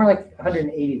no, more like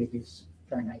 180 degrees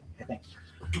Fahrenheit, I think.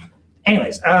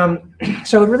 Anyways,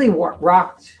 so it really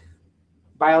rocked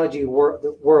biology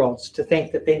worlds to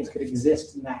think that things could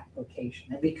exist in that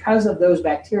location. And because of those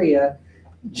bacteria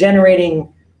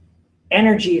generating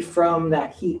energy from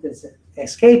that heat that's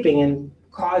escaping and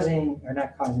causing, or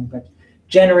not causing, but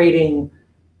generating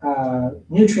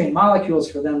nutrient molecules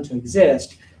for them to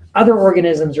exist, other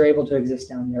organisms are able to exist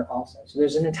down there also. So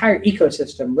there's an entire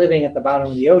ecosystem living at the bottom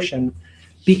of the ocean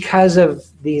because of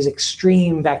these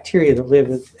extreme bacteria that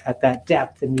live at that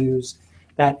depth and use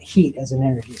that heat as an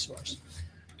energy source.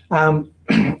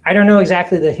 I don't know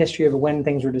exactly the history of when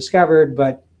things were discovered,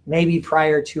 but maybe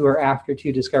prior to or after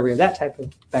to discovery of that type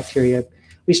of bacteria,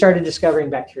 we started discovering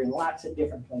bacteria in lots of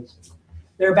different places.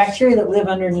 There are bacteria that live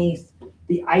underneath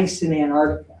the ice in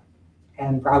Antarctica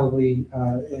and probably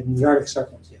in the Arctic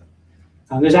Circle too.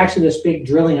 There's actually this big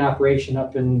drilling operation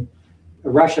up in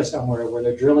Russia somewhere where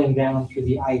they're drilling down through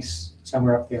the ice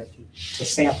somewhere up there to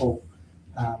sample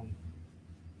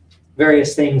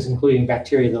various things, including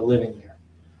bacteria that live in there.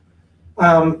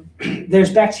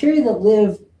 There's bacteria that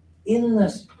live in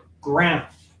the ground.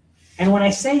 And when I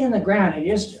say in the ground,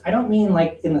 I don't mean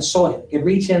like in the soil. You could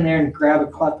reach in there and grab a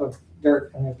clump of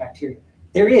dirt and there's bacteria.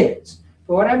 There is.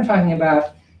 But what I'm talking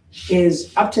about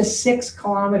is up to 6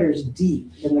 kilometers deep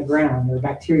in the ground, there are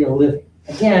bacteria living.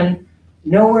 Again,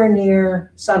 nowhere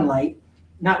near sunlight,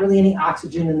 not really any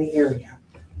oxygen in the area.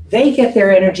 They get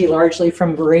their energy largely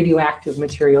from radioactive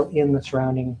material in the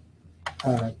surrounding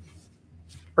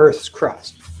Earth's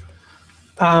crust.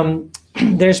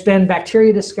 There's been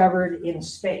bacteria discovered in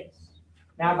space.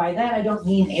 Now, by that, I don't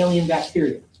mean alien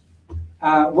bacteria.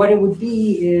 What it would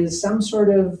be is some sort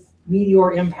of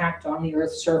meteor impact on the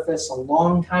Earth's surface a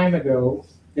long time ago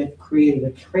that created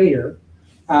a crater,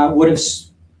 would have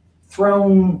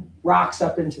thrown rocks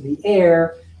up into the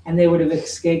air, and they would have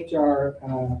escaped our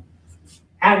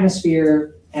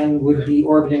atmosphere and would be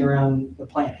orbiting around the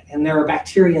planet. And there are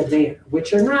bacteria there,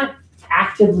 which are not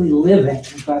actively living,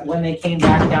 but when they came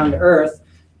back down to Earth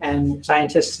and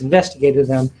scientists investigated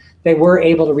them, they were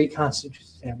able to reconstitute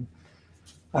them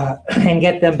and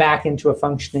get them back into a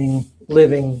functioning,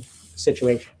 living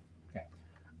situation.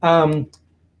 Okay.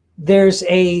 There's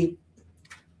a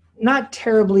not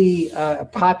terribly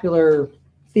popular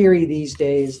theory these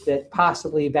days that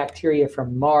possibly bacteria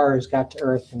from Mars got to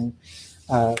Earth and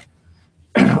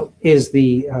is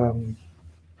the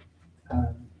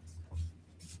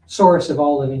source of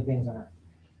all living things on Earth.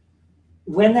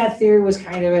 When that theory was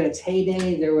kind of at its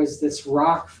heyday, there was this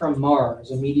rock from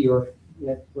Mars, a meteor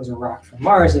that was a rock from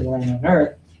Mars that landed on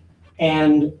Earth,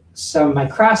 and some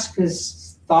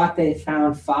microscopists thought they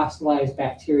found fossilized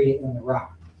bacteria in the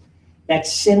rock.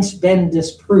 That's since been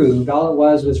disproved. All it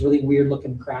was really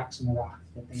weird-looking cracks in the rock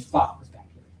that they thought was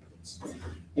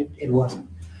bacteria. It wasn't.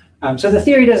 So the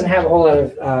theory doesn't have a whole lot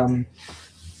of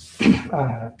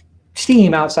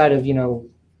steam outside of,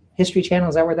 History Channel.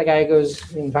 Is that where the guy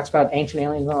goes and talks about ancient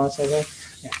aliens and all that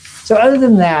stuff? Yeah. So other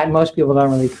than that, most people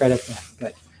don't really credit that.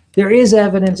 But there is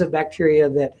evidence of bacteria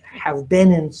that have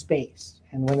been in space,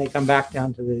 and when they come back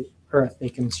down to the Earth, they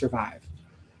can survive.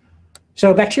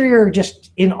 So bacteria are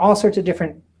just in all sorts of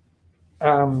different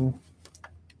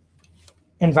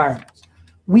environments.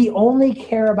 We only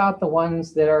care about the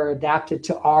ones that are adapted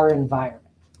to our environment.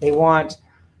 They want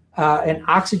an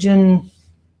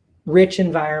oxygen-rich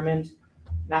environment,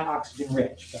 not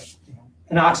oxygen-rich, but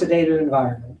an oxidative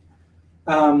environment.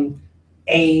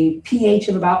 A pH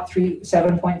of about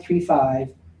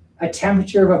 7.35, a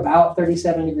temperature of about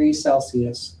 37 degrees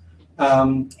Celsius,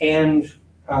 and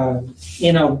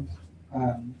in a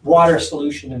water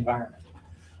solution environment.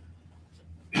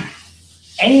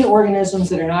 Any organisms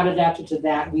that are not adapted to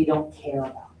that, we don't care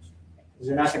about, because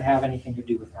they're not going to have anything to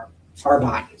do with our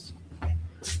bodies.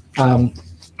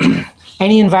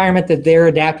 Any environment that they're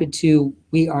adapted to,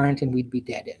 we aren't, and we'd be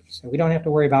dead in. So we don't have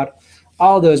to worry about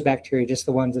all those bacteria, just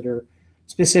the ones that are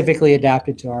specifically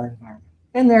adapted to our environment.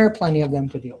 And there are plenty of them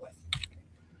to deal with.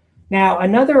 Now,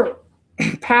 another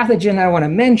pathogen I want to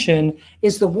mention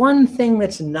is the one thing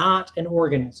that's not an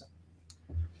organism,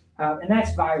 and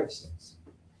that's viruses.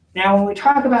 Now, when we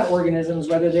talk about organisms,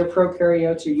 whether they're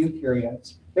prokaryotes or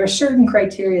eukaryotes, there are certain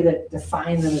criteria that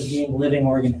define them as being living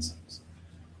organisms.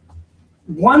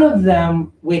 One of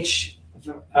them, which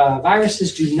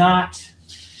viruses do not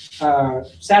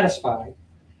satisfy,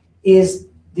 is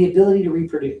the ability to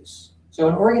reproduce. So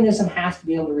an organism has to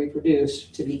be able to reproduce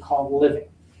to be called living.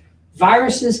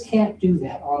 Viruses can't do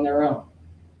that on their own.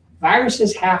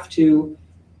 Viruses have to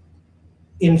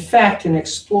infect and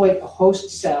exploit a host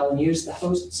cell and use the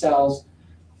host cell's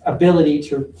ability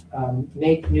to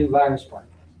make new virus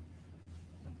particles.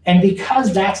 And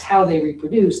because that's how they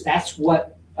reproduce, that's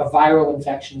what a viral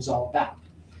infection is all about.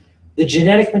 The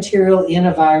genetic material in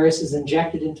a virus is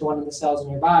injected into one of the cells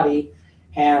in your body,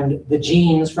 and the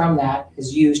genes from that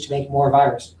is used to make more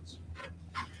viruses.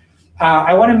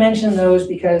 I want to mention those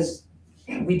because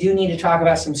we do need to talk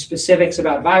about some specifics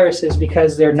about viruses,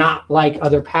 because they're not like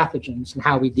other pathogens and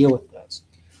how we deal with those.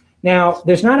 Now,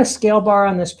 there's not a scale bar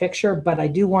on this picture, but I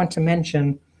do want to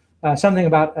mention something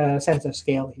about a sense of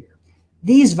scale here.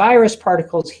 These virus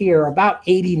particles here are about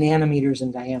 80 nanometers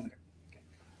in diameter.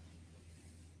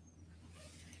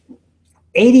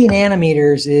 80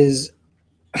 nanometers is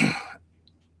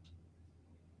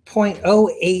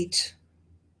 0.08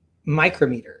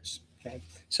 micrometers. Okay,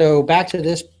 so back to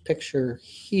this picture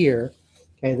here.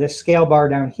 Okay, this scale bar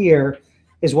down here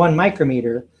is 1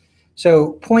 micrometer.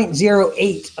 So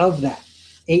 0.08 of that,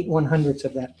 8/100ths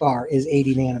of that bar, is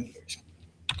 80 nanometers.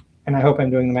 And I hope I'm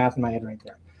doing the math in my head right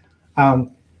there.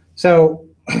 So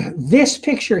this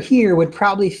picture here would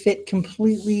probably fit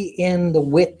completely in the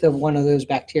width of one of those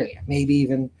bacteria. Maybe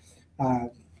even,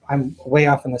 I'm way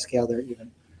off on the scale there even.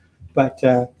 But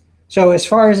so as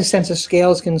far as the sense of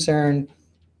scale is concerned,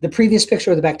 the previous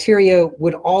picture of the bacteria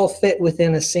would all fit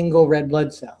within a single red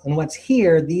blood cell. And what's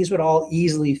here, these would all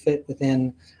easily fit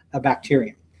within a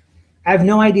bacterium. I have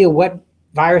no idea what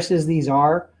viruses these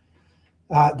are.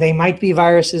 They might be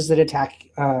viruses that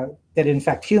that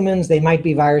infect humans. They might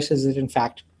be viruses that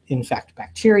infect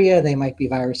bacteria. They might be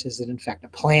viruses that infect a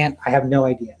plant. I have no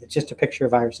idea. It's just a picture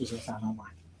of viruses I found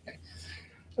online. Okay.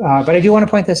 But I do want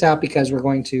to point this out because we're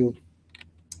going to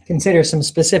consider some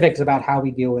specifics about how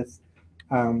we deal with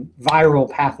viral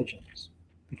pathogens,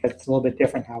 because it's a little bit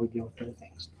different how we deal with other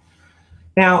things.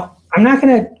 Now, I'm not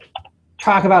going to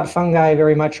talk about fungi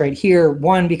very much right here.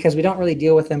 One, because we don't really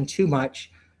deal with them too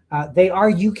much. They are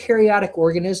eukaryotic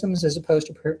organisms as opposed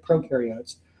to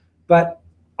prokaryotes. But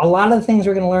a lot of the things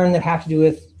we're going to learn that have to do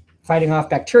with fighting off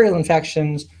bacterial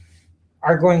infections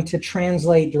are going to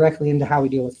translate directly into how we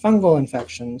deal with fungal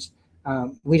infections.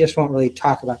 We just won't really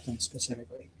talk about them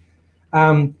specifically.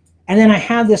 And then I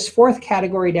have this fourth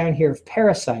category down here of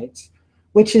parasites,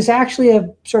 which is actually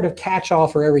a sort of catch-all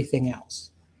for everything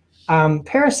else.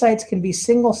 Parasites can be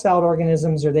single-celled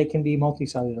organisms or they can be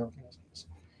multicellular organisms.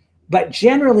 But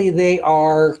generally, they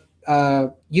are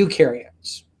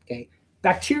eukaryotes. Okay?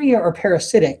 Bacteria are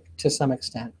parasitic to some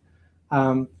extent.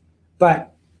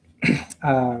 But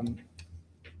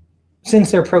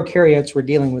since they're prokaryotes, we're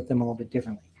dealing with them a little bit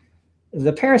differently.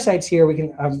 The parasites here, we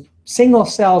can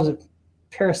single-celled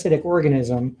parasitic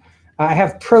organism. I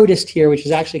have protist here, which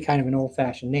is actually kind of an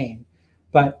old-fashioned name,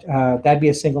 but that'd be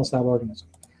a single-celled organism.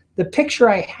 The picture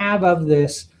I have of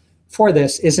this for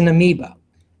this is an amoeba.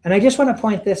 And I just want to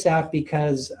point this out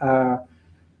because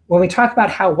when we talk about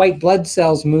how white blood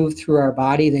cells move through our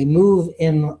body, they move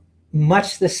in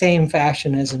much the same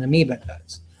fashion as an amoeba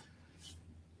does.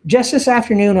 Just this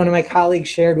afternoon, one of my colleagues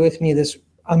shared with me this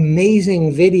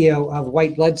amazing video of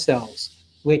white blood cells,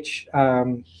 which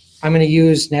I'm going to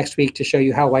use next week to show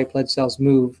you how white blood cells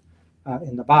move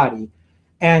in the body.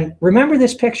 And remember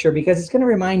this picture because it's going to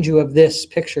remind you of this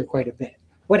picture quite a bit.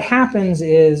 What happens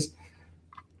is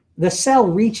the cell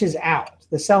reaches out.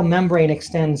 The cell membrane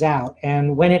extends out.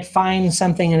 And when it finds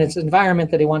something in its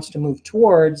environment that it wants to move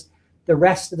towards, the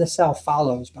rest of the cell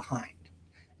follows behind.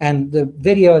 And the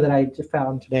video that I just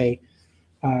found today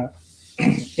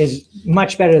is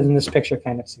much better than this picture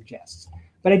kind of suggests.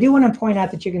 But I do want to point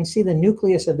out that you can see the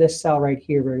nucleus of this cell right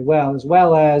here very well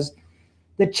as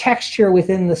the texture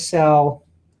within the cell.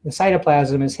 The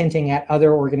cytoplasm is hinting at other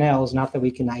organelles, not that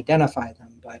we can identify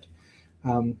them, but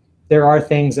there are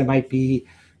things that might be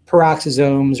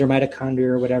peroxisomes or mitochondria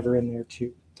or whatever in there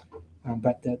too.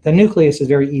 But the nucleus is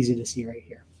very easy to see right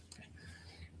here.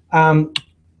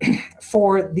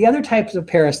 For the other types of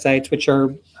parasites, which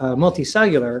are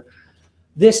multicellular,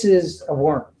 this is a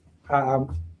worm.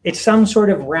 It's some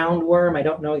sort of roundworm. I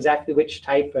don't know exactly which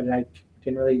type, but I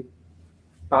didn't really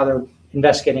bother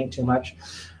investigating too much.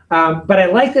 But I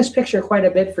like this picture quite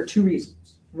a bit for two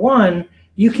reasons. One,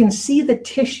 you can see the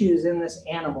tissues in this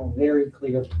animal very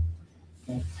clearly.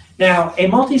 Okay. Now, a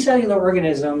multicellular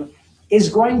organism is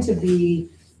going to be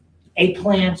a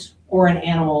plant or an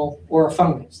animal or a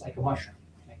fungus, like a mushroom.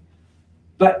 Okay.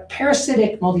 But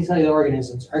parasitic multicellular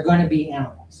organisms are going to be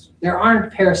animals. There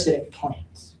aren't parasitic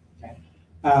plants. Okay.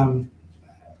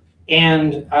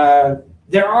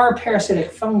 There are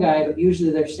parasitic fungi, but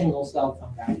usually they're single-cell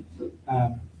fungi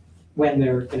when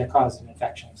they're going to cause an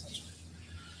infection.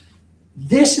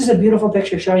 This is a beautiful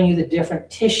picture showing you the different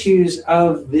tissues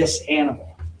of this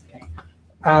animal. Okay.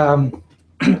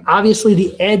 Obviously,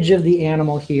 the edge of the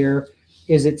animal here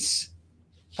is its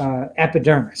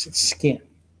epidermis, its skin.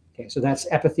 Okay, so that's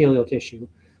epithelial tissue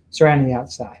surrounding the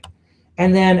outside.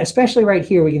 And then, especially right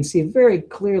here, we can see very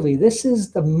clearly this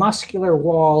is the muscular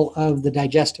wall of the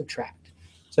digestive tract.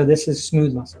 So this is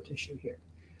smooth muscle tissue here.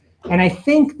 And I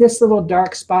think this little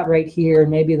dark spot right here,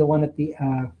 maybe the one at the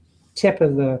tip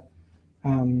of the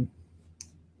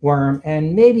worm,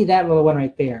 and maybe that little one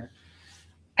right there.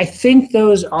 I think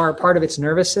those are part of its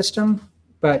nervous system,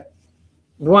 but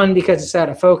one, because it's out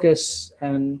of focus,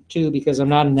 and two, because I'm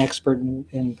not an expert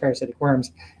in parasitic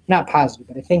worms, not positive,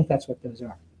 but I think that's what those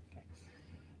are.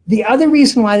 The other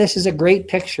reason why this is a great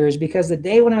picture is because the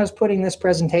day when I was putting this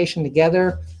presentation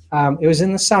together, it was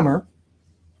in the summer.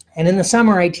 And in the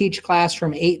summer, I teach class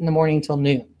from 8 in the morning till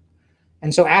noon.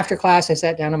 And so after class, I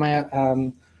sat down in my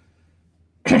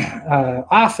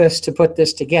office to put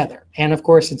this together. And of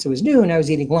course, since it was noon, I was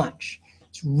eating lunch.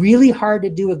 It's really hard to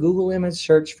do a Google image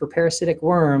search for parasitic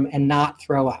worm and not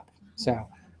throw up. So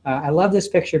I love this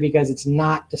picture because it's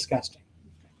not disgusting.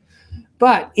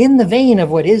 But in the vein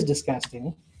of what is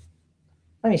disgusting,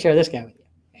 let me share this guy with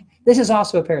you. This is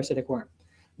also a parasitic worm.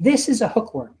 This is a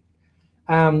hookworm.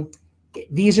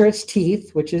 These are its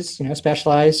teeth, which is,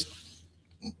 specialized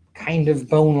kind of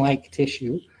bone-like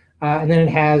tissue. And then it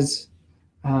has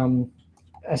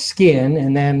a skin,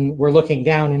 and then we're looking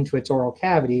down into its oral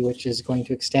cavity, which is going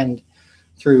to extend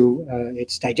through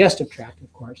its digestive tract,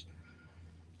 of course.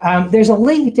 There's a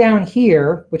link down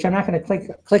here, which I'm not going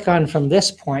to click on from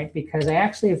this point, because I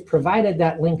actually have provided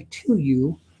that link to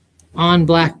you on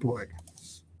Blackboard.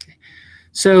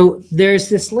 So there's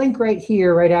this link right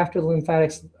here, right after the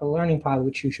Lymphatics Learning Pod,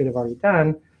 which you should have already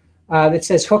done, that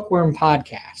says Hookworm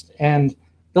Podcast. And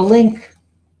the link,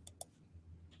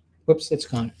 whoops, it's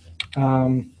gone.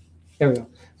 There we go.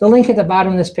 The link at the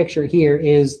bottom of this picture here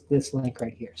is this link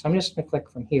right here. So I'm just going to click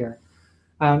from here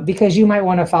because you might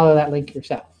want to follow that link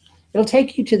yourself. It'll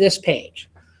take you to this page.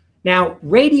 Now,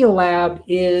 Radiolab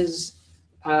is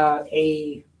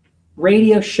a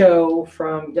radio show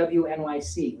from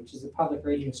WNYC, which is a public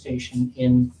radio station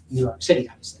in New York City,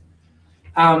 obviously.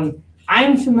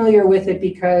 I'm familiar with it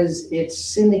because it's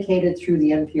syndicated through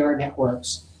the NPR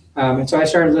networks. And so I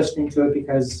started listening to it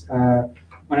because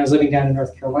when I was living down in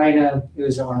North Carolina, it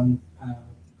was on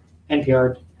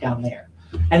NPR down there.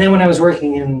 And then when I was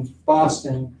working in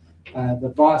Boston,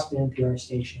 the Boston NPR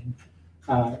station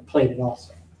played it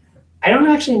also. I don't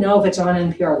actually know if it's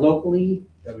on NPR locally.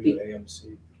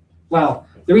 WAMC. Well,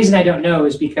 the reason I don't know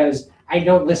is because I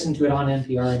don't listen to it on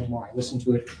NPR anymore. I listen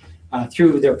to it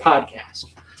through their podcast.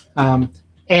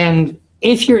 And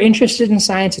if you're interested in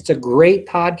science, it's a great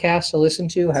podcast to listen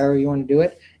to, however you want to do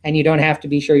it. And you don't have to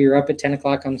be sure you're up at 10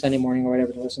 o'clock on Sunday morning or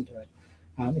whatever to listen to it.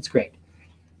 It's great.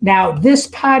 Now, this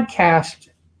podcast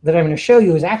that I'm going to show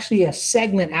you is actually a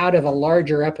segment out of a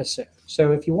larger episode.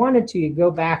 So if you wanted to, you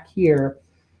go back here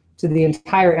to the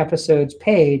entire episode's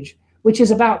page, which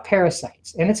is about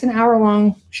parasites. And it's an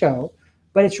hour-long show,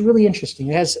 but it's really interesting.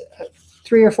 It has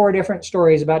 3 or 4 different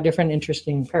stories about different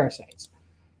interesting parasites.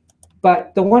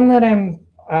 But the one that I'm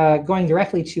going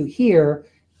directly to here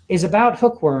is about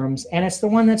hookworms, and it's the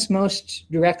one that's most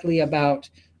directly about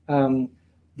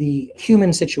the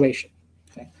human situation.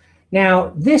 Okay?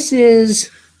 Now, this is,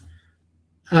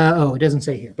 it doesn't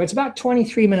say here, but it's about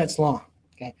 23 minutes long.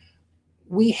 Okay,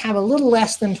 we have a little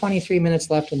less than 23 minutes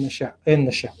left in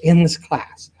this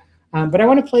class. But I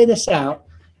want to play this out.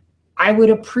 I would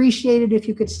appreciate it if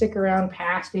you could stick around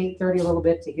past 8:30 a little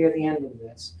bit to hear the end of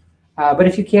this. But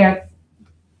if you can't,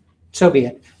 so be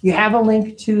it. You have a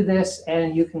link to this,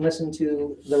 and you can listen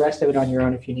to the rest of it on your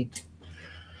own if you need to.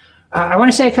 I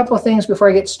want to say a couple of things before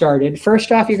I get started.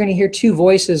 First off, you're going to hear two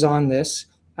voices on this,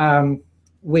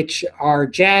 which are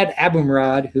Jad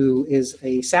Abumrad, who is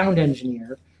a sound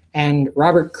engineer, and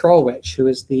Robert Krulwich, who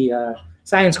is the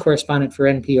science correspondent for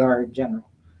NPR in general.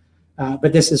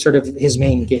 But this is sort of his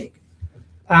main gig.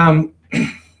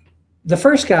 The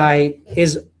first guy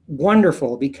is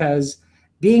wonderful because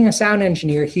being a sound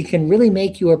engineer, he can really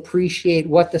make you appreciate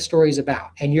what the story's about.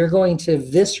 And you're going to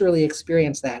viscerally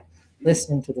experience that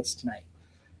listening to this tonight.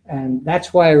 And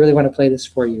that's why I really want to play this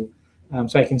for you,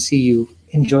 so I can see you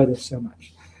enjoy this so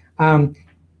much.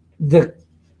 The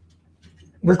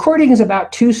recording is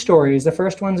about two stories. The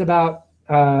first one's about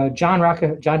John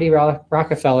D.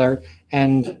 Rockefeller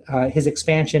and his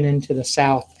expansion into the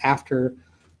South after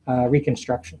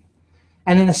Reconstruction.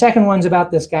 And then the second one's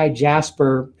about this guy,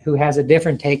 Jasper, who has a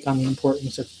different take on the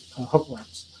importance of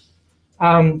hookworms.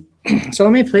 So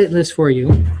let me play this for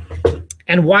you.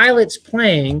 And while it's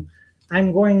playing,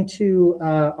 I'm going to,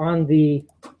 on the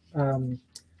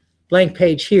blank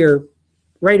page here,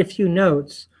 write a few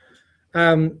notes.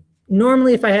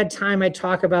 Normally, if I had time, I'd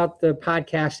talk about the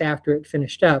podcast after it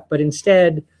finished up. But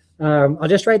instead, I'll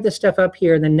just write this stuff up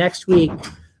here. And then next week,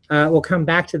 we'll come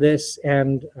back to this,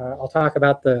 and I'll talk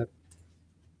about the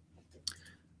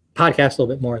podcast a little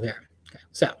bit more there. Okay,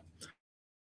 so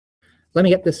let me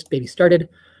get this baby started.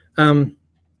 Come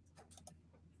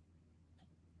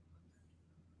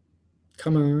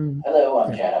on. Hello,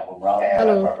 I'm Jad Abumrad.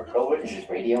 Hello. Robert Krulwich. This is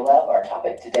Radio Lab. Our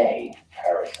topic today,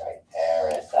 parasites.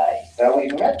 Parasites. Now,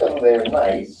 we've met them, they're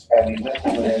nice, and we've met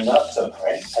them when they're not so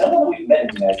nice. I don't know if we've met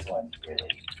any nice ones, really.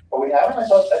 But we haven't? I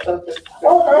thought that was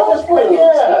good.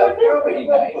 Yeah, they were pretty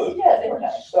nice. Yeah, they were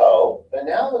nice. So, but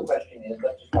now the question is,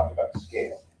 let's just talk about the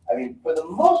scale. I mean, for the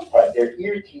most part, they're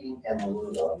irritating and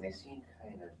little, and they seem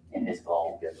kind of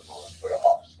invisible and sort of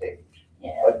off stage.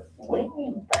 Yeah. But when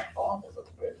you back off a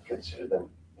little bit, consider them,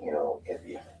 in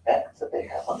the effects that they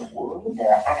have on the world.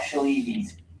 They're actually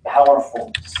these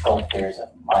powerful sculptors of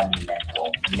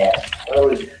monumental merit. In other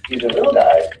words, these are little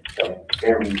guys telling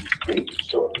very big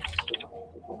stories.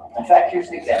 In fact, here's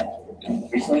an example.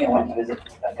 Recently, I went to visit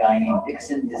a guy named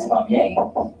Dixon Desmamier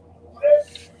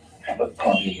of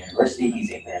Columbia University.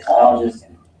 He's a parasitologist,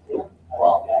 and,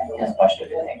 well, he does a bunch of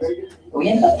different things. We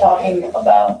ended up talking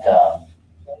about,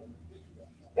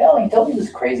 he told me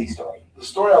this crazy story. The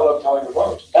story I love telling the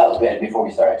most. Oh, good. Before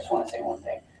we start, I just want to say one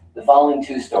thing. The following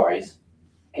two stories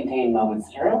contain moments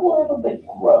that are a little bit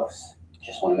gross.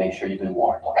 Just want to make sure you've been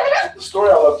warned. The story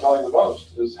I love telling the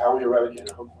most is how we eradicated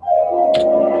hookworm.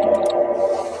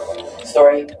 The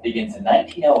story begins in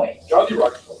 1908. John D.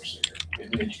 Rockefeller Sr. This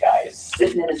rich guy is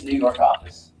sitting in his New York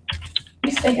office.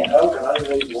 He's thinking, How can I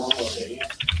make more money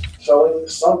selling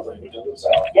something to the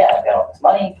South? yeah, I've got all this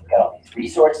money, I've got all these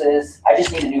resources. I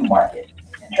just need a new market.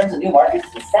 In terms of new markets,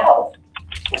 the South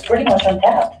was pretty much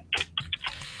untapped.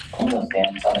 Who those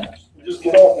damn Southerners? You just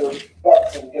get off their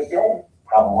butts and get going.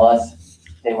 Problem was,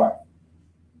 they weren't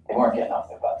getting off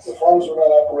their butts. The farms were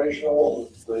not operational.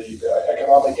 The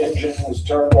economic engine was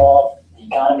turned off. The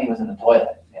economy was in the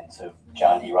toilet, and so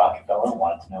John D. Rockefeller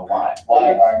wanted to know why.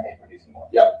 Why aren't they producing more?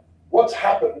 What's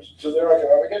happened to their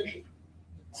economic engine?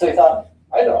 So he thought,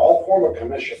 I know, I'll form a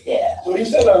commission. yeah, So he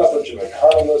sent out a bunch of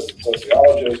economists and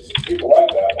sociologists and people like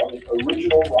that on the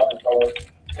original Rockefeller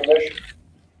Commission.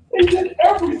 They did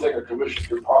everything a commission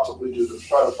could possibly do to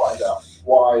try to find out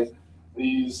why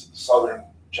these Southern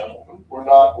gentlemen were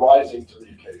not rising to the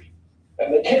occasion.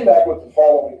 And they came back with the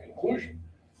following conclusion.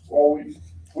 Well,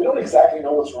 we don't exactly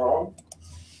know what's wrong,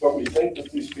 but we think that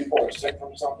these people are sick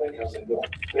from something because they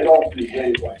don't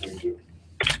behave like we do.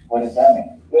 what does that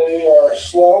mean? They are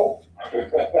slow,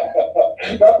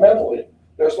 not mentally,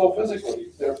 they're slow physically,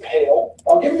 they're pale.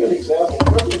 I'll give you an example.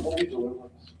 Remember the movie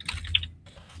Deliverance?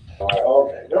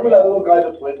 Okay, remember that little guy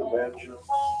that played the banjo?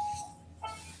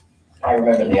 I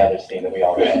remember the other scene that we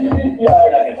all read. Yeah, We're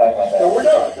not going to talk about that. No,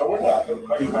 we're not.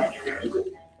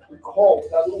 Recall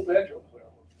that little banjo player.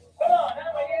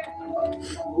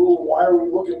 Little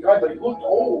wiry-looking guy, but he looked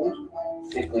old.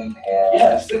 Sickly, pale.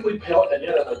 Yeah, sickly, pale, and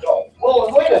yet an adult.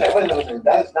 Well, wait a minute.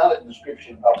 That is not a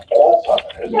description of all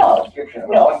Southerners. No. It's a description of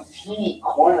No. a teeny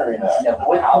corner in a. No,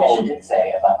 what the commission did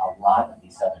say about a lot of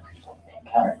these Southern people they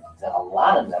encountered is that a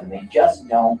lot of them, they just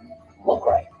don't look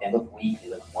right. They look weak, they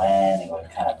look wan, they look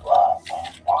kind of wan.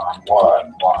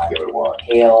 Give it one.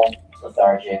 Pale,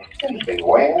 lethargic. Anything,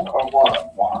 wan or wan?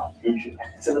 Wan.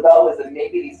 So the thought was that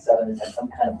maybe these Southerners had some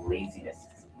kind of laziness.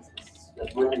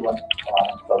 That's really what a lot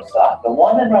of folks thought. But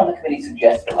one member on the committee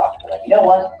suggested to Rockefeller, you know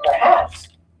what? Perhaps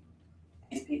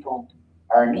these people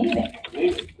are anemic.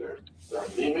 Anemic, they're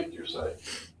anemic, you say?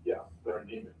 Yeah, they're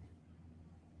anemic.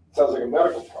 Sounds like a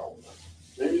medical problem.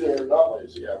 Maybe they're not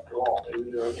lazy after all.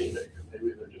 Maybe they're anemic.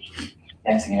 Maybe they're just weak.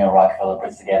 Next thing you know, Rockefeller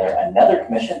puts together another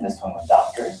commission, this one with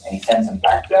doctors, and he sends them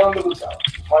back. Back down to the town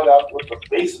to find out what the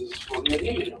basis for the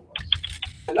anemia was.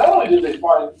 And not only did they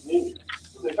find anemia,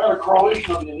 but they found a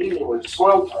correlation of the anemia with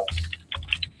soil types.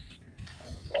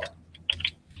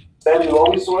 Sandy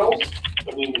loamy soils,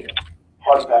 anemia.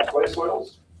 Hard packed clay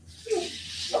soils,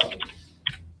 nothing.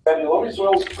 Sandy loamy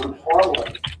soils, good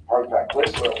farmland. Hard packed clay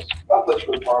soils, not such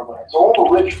good farmland. So all the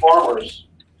rich farmers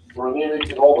were anemic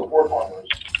and all the poor farmers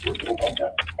were killed by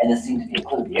that. And this seemed to be a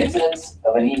clue. The incidence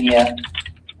of anemia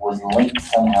was linked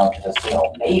somehow to the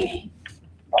soil. Maybe,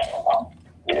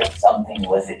 something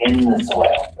was in the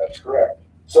soil. That's correct.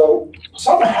 So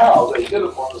somehow they hit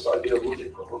upon this idea of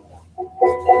looking for hookworm.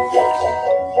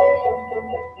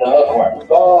 The hookworm. The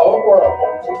hookworm.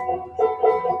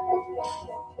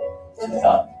 So they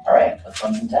thought, all right, let's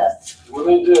run some tests. When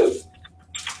they did,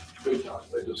 big time,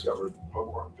 they discovered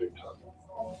hookworm big time.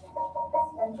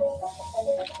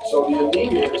 So the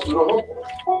anemia is due to hookworm.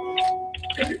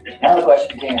 Now the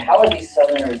question became, how are these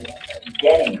Southerners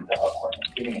getting the hookworm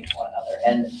and giving it to one another?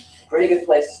 And a pretty good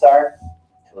place to start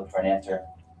to look for an answer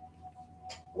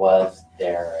was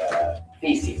their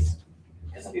feces.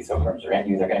 Because if these hookworms are in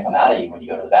you, they're going to come out of you when you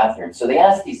go to the bathroom. So they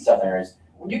asked these Southerners,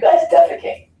 when you guys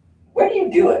defecate, where do you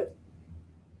do it?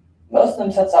 Most of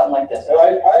them said something like this. And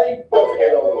I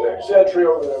defecate over there. See that tree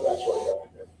over there? That's where I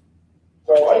defecate.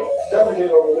 So I defecate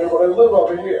over there, but I live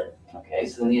over here. Okay,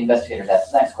 so then the investigators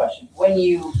asked the next question. When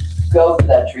you go to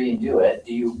that tree and do it,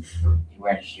 do you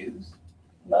wear any shoes?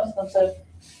 Most of them said,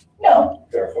 no.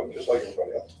 Barefoot, just like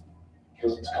everybody else.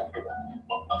 Because it's comfortable.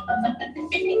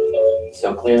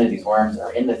 So clearly these worms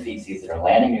are in the feces that are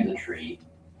landing near the tree,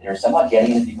 that are somehow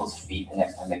getting into people's feet the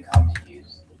next time they come to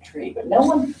use the tree. But no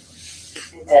one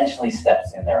intentionally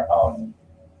steps in their own,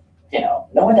 no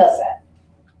one does that.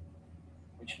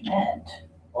 Which meant...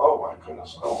 Oh my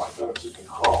goodness, it can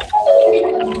crawl.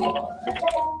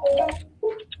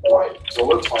 Right, so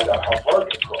let's find out how far it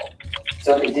can crawl.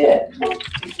 So they did,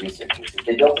 these researchers.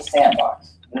 They built a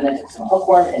sandbox. And then they took some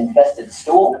hookworm-infested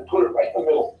stool And put it right in the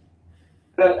middle.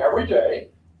 Then every day,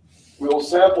 we'll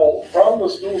sample from the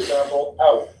stool sample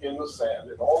out in the sand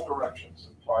in all directions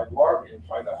and find larvae and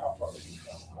find out how far they can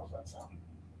travel. How's that sound?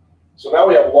 So now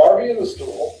we have larvae in the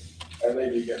stool, and they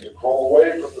begin to crawl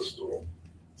away from the stool,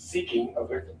 seeking a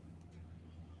victim.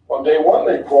 On day one,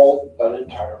 they crawled an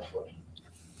entire foot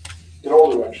in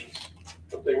all directions,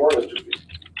 but they weren't at 2 feet.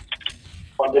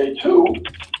 On day two,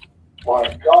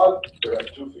 my God, they're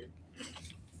at 2 feet.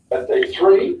 At day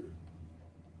three,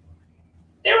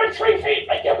 they're at 3 feet.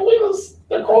 I can't believe this.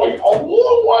 They're crawling a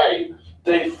long way.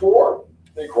 Day four,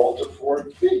 they crawled to 4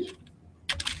 feet.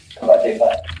 How about day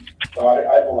 5? I'm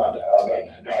allowed to ask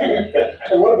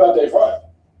that. And what about day 5?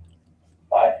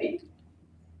 5 feet?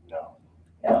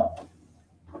 No.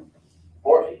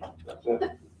 4 feet. That's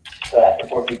it. So after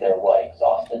 4 feet, they're what,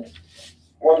 exhausted?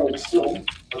 One would assume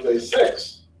on day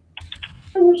 6,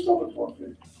 they were still at 4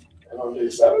 feet. And on day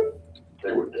 7,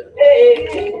 they were dead.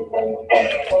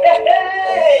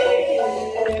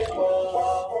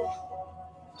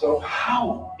 So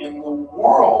how in the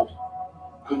world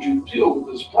could you deal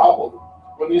with this problem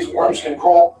when these worms can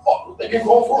crawl? Oh, they can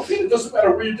crawl 4 feet. It doesn't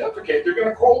matter where you defecate. They're going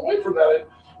to crawl away from that. And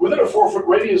within a 4-foot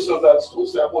radius of that stool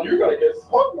sample, you're going to get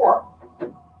hookworm.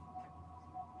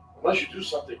 Unless you do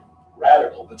something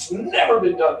radical that's never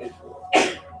been done before.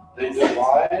 They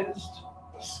devised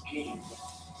a scheme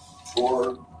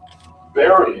for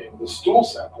burying the stool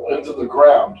sample into the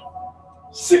ground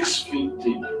 6 feet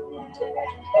deep.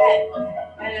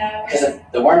 Because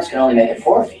if the worms can only make it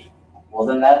 4 feet, well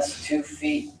then that's 2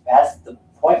 feet past the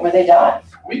point where they die.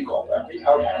 We call that the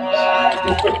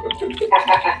outhouse.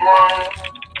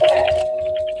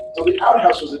 So the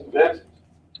outhouse was invented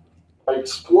by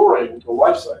exploring the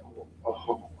life cycle of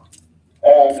hookworm.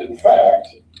 And in fact,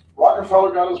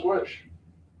 Rockefeller got his wish.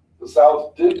 The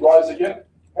South did rise again.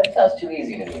 That sounds too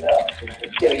easy to me, though.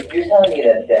 You're telling me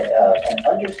that an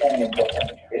understanding of what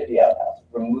happened created the outhouse,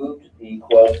 removed the,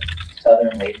 quote,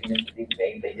 Southern laziness that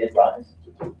they did rise,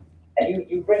 and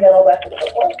you bring that all back to the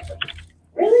hookworm?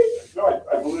 Really? No,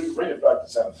 I believe you bring it back to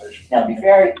sanitation. Now, to be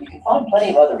fair, you can find find plenty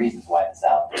of other reasons why the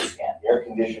South is scanned. Air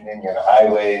conditioning and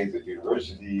highways and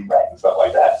universities, right, and stuff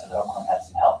like that. So the Oklahoma has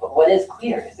some help. But what is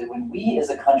clear is that when we as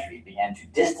a country began to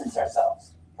distance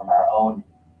ourselves from our own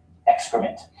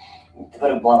excrement, to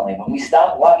put it bluntly, when we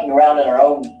stopped walking around in our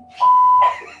own,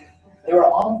 there were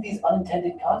all of these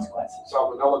unintended consequences.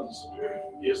 Salmonella disappeared,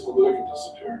 East Levitica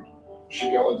disappeared,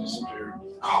 Shigella disappeared,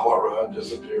 cholera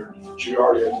disappeared,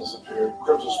 Giardia disappeared,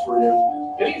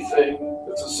 Cryptosporidium, anything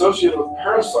that's associated with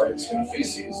parasites in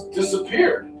feces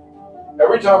disappeared.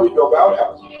 Every time we build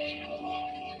outhouses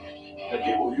and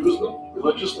people use them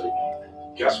religiously,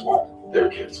 guess what? Their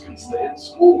kids can stay in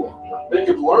school longer. They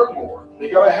can learn more. They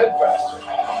got ahead faster.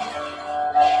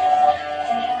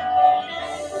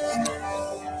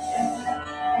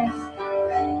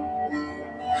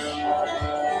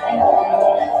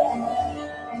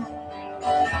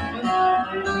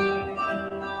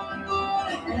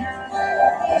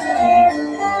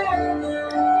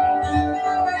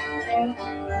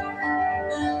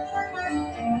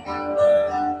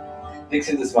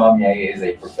 Dixon Desmamier is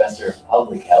a professor of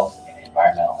public health and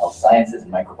environmental health sciences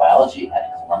and microbiology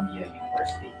at Columbia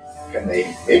University. Can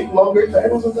they make longer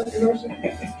titles at that university?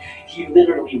 He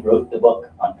literally wrote the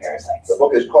book on parasites. The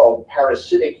book is called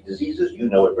Parasitic Diseases. You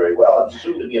know it very well. It's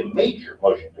soon to be a major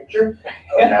motion picture.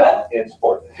 Now its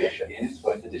fourth edition. In his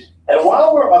fourth edition. And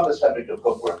while we're on the subject of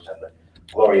hookworms and the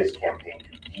glorious campaign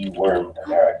to deworm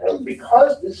America,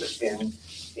 because this has been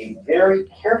a very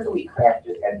carefully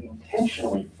crafted and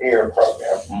intentionally fair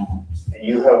program,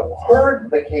 you have heard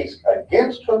the case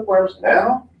against hookworms.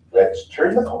 Now, let's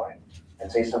turn the coin and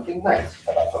say something nice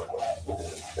about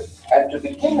hookworms. And to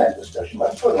begin that discussion,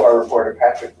 let's go to our reporter,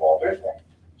 Patrick Walters.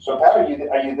 So, Pat, are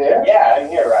you there? Yeah, I'm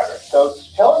here, Robert. So,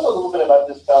 tell us a little bit about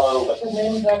this fellow. What's his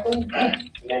name exactly?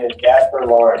 His name is Jasper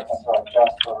Lawrence. That's right,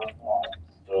 Jasper Lawrence.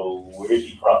 So, where is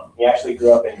he from? He actually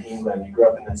grew up in England. He grew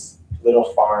up in this little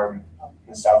farm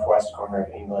in the southwest corner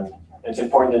of England. And it's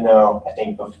important to know, I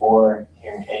think, before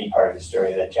hearing any part of the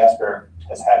story, that Jasper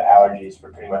has had allergies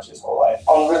for pretty much his whole life.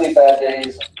 On really bad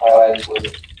days, my eyes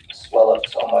would swell up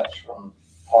so much from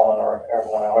pollen or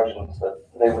airborne allergens that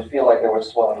they would feel like they were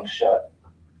swelling shut.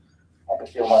 I could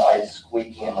feel my eyes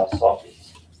squeaking in my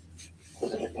sockets. It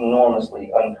was an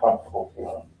enormously uncomfortable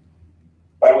feeling.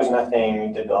 But it was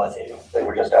nothing debilitating. They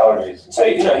were just allergies. So,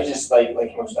 you he just, like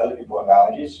most other people have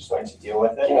allergies, just learned to deal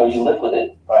with it. You live with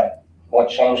it. But what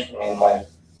changed for me in my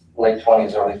late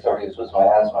 20s, early 30s was my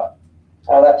asthma.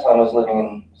 At that time, I was living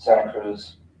in Santa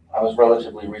Cruz. I was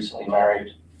relatively recently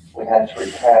married. We had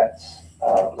 3 cats.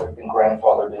 They'd been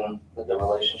grandfathered in with the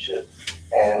relationship.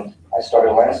 And I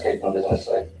started a landscaping business.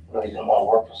 I really didn't want to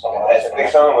work for someone else.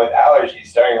 as someone with allergies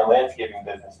starting a landscaping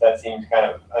business, that seems kind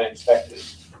of unexpected.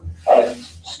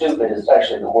 Stupid is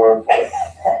actually the word for it.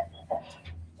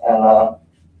 And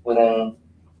within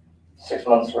 6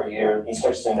 months or a year, He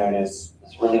starts to notice.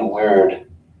 this really weird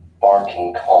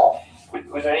barking cough.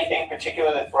 Was there anything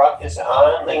particular that brought this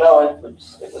on? No,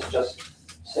 it was just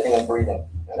sitting and breathing.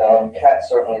 Cats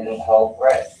certainly didn't help.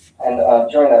 Right. And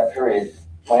during that period,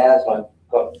 my asthma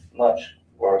got much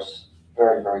worse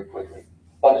very, very quickly.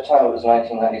 By the time it was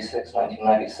 1996,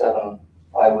 1997,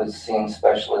 I was seeing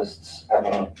specialists,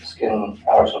 having skin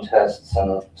allergen tests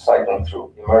and cycling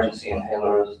through emergency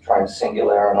inhalers, trying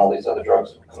Singulair and all these other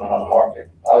drugs that were coming on the market.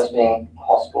 I was being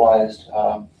hospitalized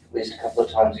at least a couple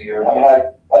of times a year. I mean,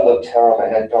 I looked terrible. I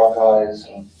had dark eyes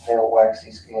and pale,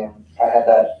 waxy skin. I had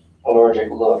that allergic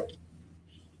look.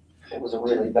 It was a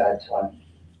really bad time.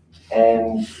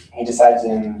 And he decides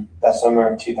in the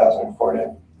summer of 2004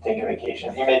 to take a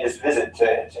vacation. He made this visit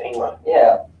to England.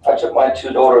 Yeah, I took my 2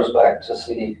 daughters back to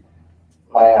see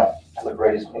my aunt who had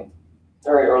raised me.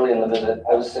 Very early in the visit,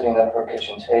 I was sitting at her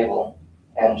kitchen table,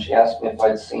 and she asked me if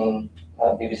I'd seen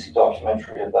a BBC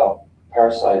documentary about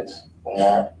parasites and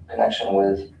their connection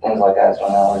with things like asthma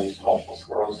and allergies and multiple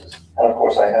sclerosis. And of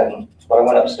course I hadn't, but I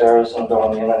went upstairs and got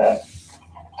on the internet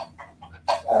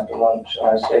after lunch, and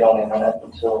I stayed on the internet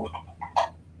until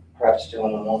perhaps 2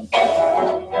 in the morning.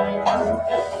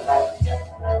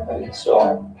 So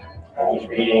And he's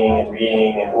reading and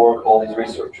reading and work all these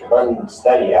researchers. one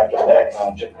study after the next.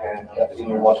 Japan,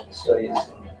 epidemiological studies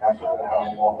in Africa, how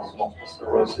involved multiple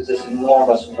sclerosis, this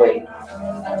enormous weight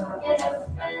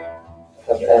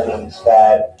of evidence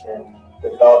That in the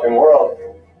developing world,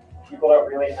 people don't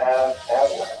really have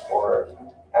asthma or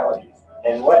allergies.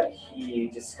 And what he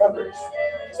discovers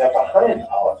is that behind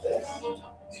all of this,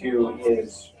 to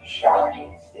his shock,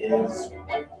 is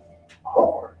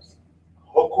hookworms.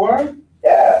 Hookworm?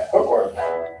 Yeah, hookworms.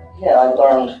 Yeah, I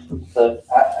learned that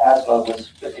asthma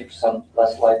was 50%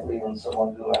 less likely in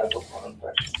someone who had a hookworm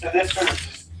infection. So this sort of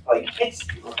just like hits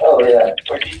you. Oh, yeah.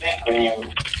 What did you think when you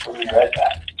read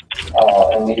that?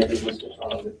 Immediately was just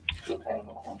running to a pain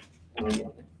home.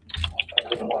 Immediately. I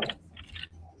couldn't wait.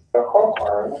 The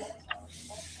hookworms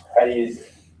are these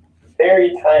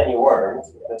very tiny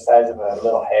worms the size of a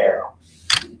little hair.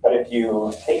 But if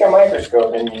you take a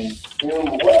microscope and you zoom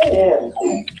way in,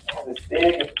 this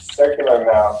big circular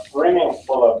mouth brimming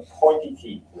full of pointy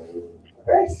teeth.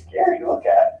 Very scary to look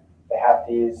at. They have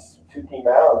these toothy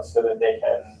mouths so that they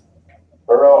can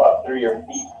burrow up through your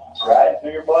feet, right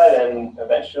through your blood, and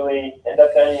eventually end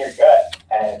up down in your gut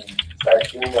and start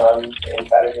chewing on the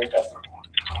inside of your intestine.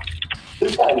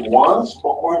 This guy wants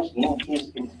bookworms in his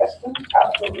intestines?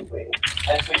 Absolutely.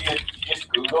 And so you just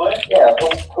Google it? Yeah,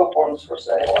 hookworms for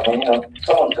sale. I mean,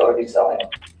 someone's got to be selling them.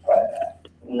 But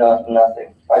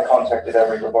nothing. I contacted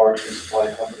every laboratory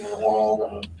supply company in the world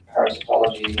and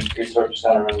parasitology research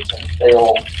centers, and they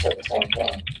all said the same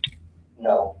thing.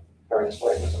 No. Various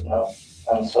flavors of no.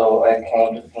 And so I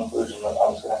came to the conclusion that I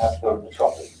was going to have to go to the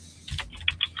tropics.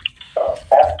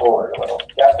 Fast forward a little.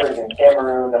 Jasper's in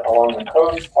Cameroon along the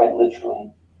coast, Quite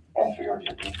literally and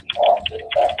figuratively off to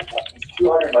Africa. He's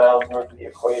 200 miles north of the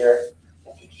equator.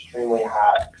 It's extremely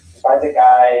hot. He finds a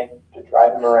guy to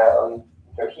drive him around.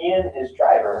 So he and his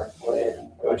driver would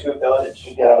go to a village,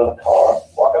 get out of the car,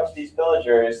 walk up to these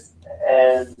villagers,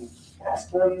 and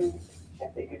ask them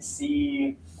if they could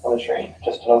see on the train.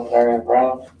 Just an open area of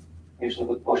ground, usually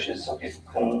with bushes so people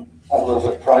can have a little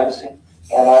bit of privacy.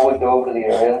 And I would go over to the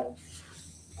area,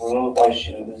 remove my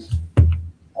shoes,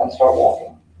 and start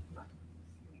walking.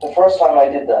 The first time I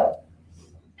did that,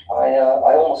 I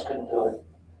almost couldn't do it.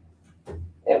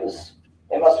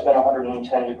 It must have been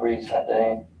 110 degrees that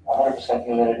day, 100%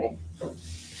 humidity.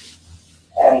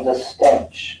 And the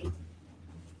stench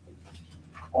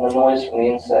and the noise from the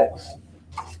insects,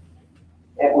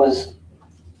 it was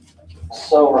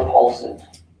so repulsive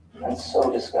and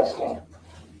so disgusting.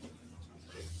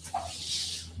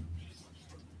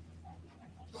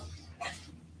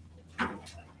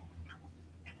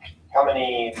 How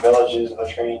many villages of the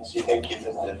trains do you think you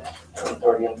visited? Between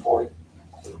 30 and 40.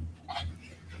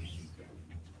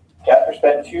 Jasper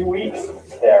spent 2 weeks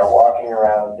there walking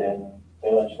around in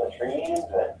village latrines,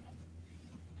 and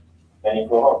then he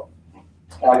flew home.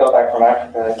 And I got back from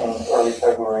Africa in early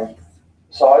February.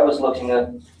 So I was looking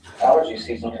at allergy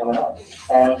season coming up.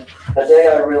 And the day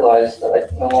I realized that I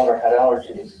no longer had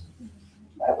allergies,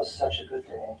 that was such a good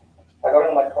day. I got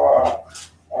in my car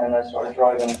and I started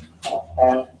driving,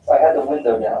 and I had the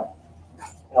window down.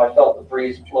 And I felt the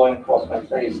breeze blowing across my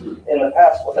face. In the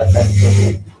past, what that meant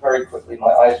was very quickly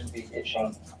my eyes would be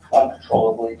itching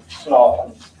uncontrollably, snot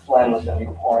and phlegm was going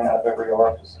to be pouring out of every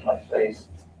orifice in my face.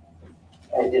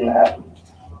 And it didn't happen.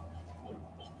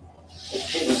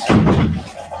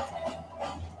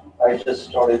 I just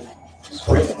started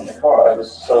screaming in the car. I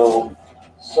was so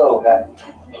happy.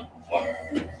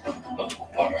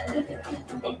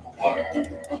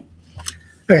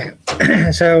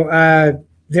 Okay, so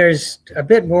there's a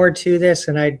bit more to this,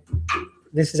 and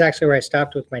this is actually where I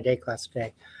stopped with my day class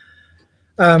today.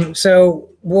 So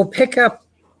we'll pick up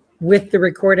with the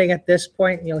recording at this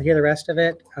point, and you'll hear the rest of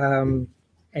it.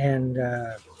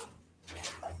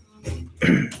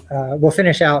 We'll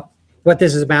finish out what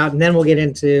this is about, and then we'll get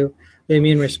into the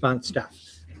immune response stuff.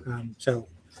 So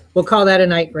we'll call that a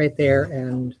night right there,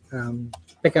 and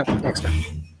pick up next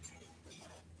time.